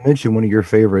didn't even mention one of your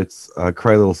favorites,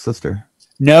 Cry Little Sister.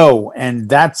 No, and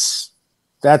that's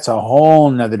a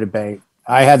whole nother debate.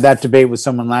 I had that debate with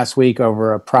someone last week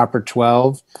over a Proper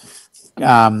 12.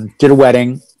 Did a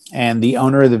wedding, and the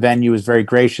owner of the venue was very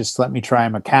gracious to let me try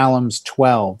McCallum's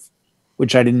 12,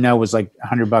 which I didn't know was like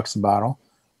 $100 a bottle,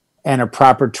 and a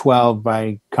Proper 12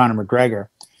 by Conor McGregor.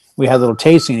 We had a little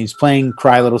tasting, and he's playing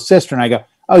Cry Little Sister, and I go,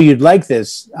 "Oh, you'd like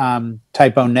this,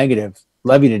 Typo Negative,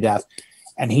 Love You to Death,"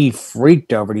 and he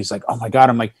freaked over it. He's like, "Oh my God!"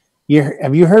 I'm like,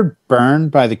 "Have you heard Burn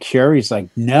by The Cure?" He's like,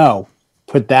 "No."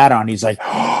 Put that on. He's like,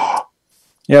 "Oh."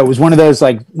 Yeah, it was one of those,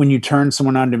 like, when you turn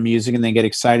someone on to music and they get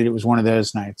excited. It was one of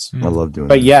those nights. I love doing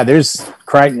that. But yeah, there's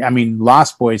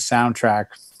Lost Boys soundtrack.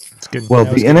 It's good. Well,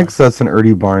 That was the a good one. NXS and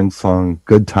Ernie Barnes song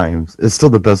 "Good Times" is still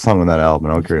the best song on that album.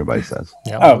 I don't care what anybody says.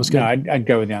 Yeah, that Oh, was good. no, I'd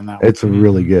go with you on that one. It's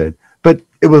really good. But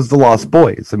it was The Lost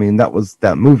Boys. I mean, that was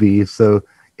that movie. So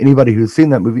anybody who's seen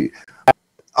that movie,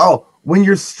 oh, When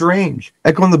You're Strange,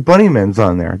 Echo and the Bunnymen's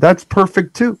on there. That's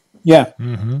perfect too. Yeah.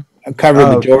 I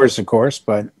covered the Doors, of course,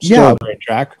 but still yeah. a great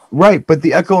track. Right, but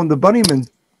the Echo and the Bunnymen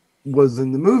was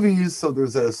in the movies, so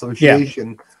there's that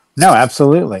association. No,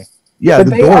 absolutely. Yeah, But the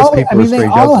they Doors all, people I mean, are they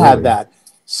strange. all had absolutely. that.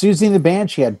 Susie and the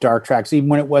Banshee had dark tracks, even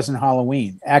when it wasn't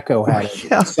Halloween. Echo had it.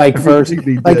 Yeah, It's like first,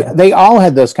 everything they like did. they all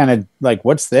had those kind of like,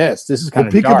 what's this? This is kind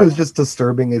of Pickup dark. is just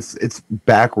disturbing. It's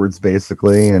backwards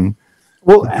basically, and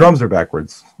Well, the drums are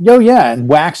backwards, Oh yeah, and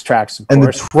wax tracks, of and the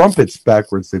course. trumpets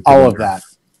backwards. They put All in of there. that.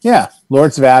 Yeah,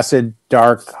 Lords of Acid,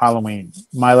 Dark, Halloween,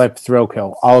 My Life Thrill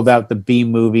Kill, all about the B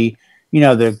movie. You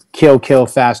know, the Kill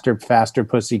Faster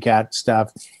Pussycat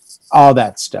stuff, all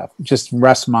that stuff. Just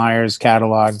Russ Meyer's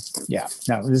catalog. Yeah,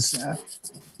 no,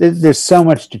 there's so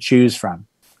much to choose from.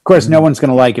 Of course, no one's going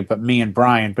to like it but me and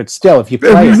Brian. But still, if you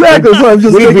play Exactly. That's what I'm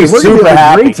just we'd thinking. be We're gonna super have a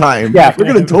happy. great time. Yeah. We're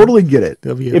gonna totally get it.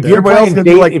 There'll be a if bit. you're Everybody else playing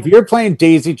gonna be like, if you're playing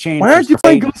Daisy Chain, why for aren't you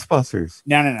playing Satan- Ghostbusters?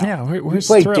 No. Yeah, where's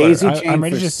play Thriller? Daisy I'm Chain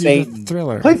ready for to do Satan. the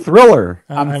Thriller. Play Thriller.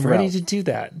 I'm ready thrilled. to do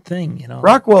that thing. You know,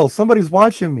 Rockwell, somebody's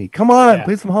watching me. Come on, Yeah.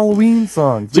 play some Halloween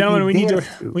songs. Gentlemen, we can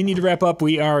need to wrap up.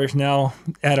 We are now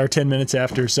at our 10 minutes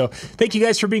after. So thank you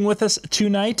guys for being with us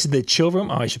tonight. The chill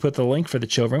room. Oh, I should put the link for the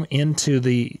chill room into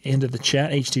the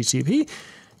chat. HTTP.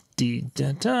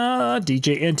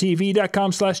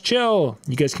 DJNTV.com/chill.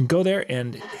 You guys can go there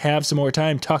and have some more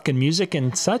time talking music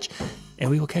and such. And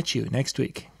we will catch you next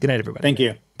week. Good night, everybody. Thank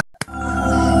you.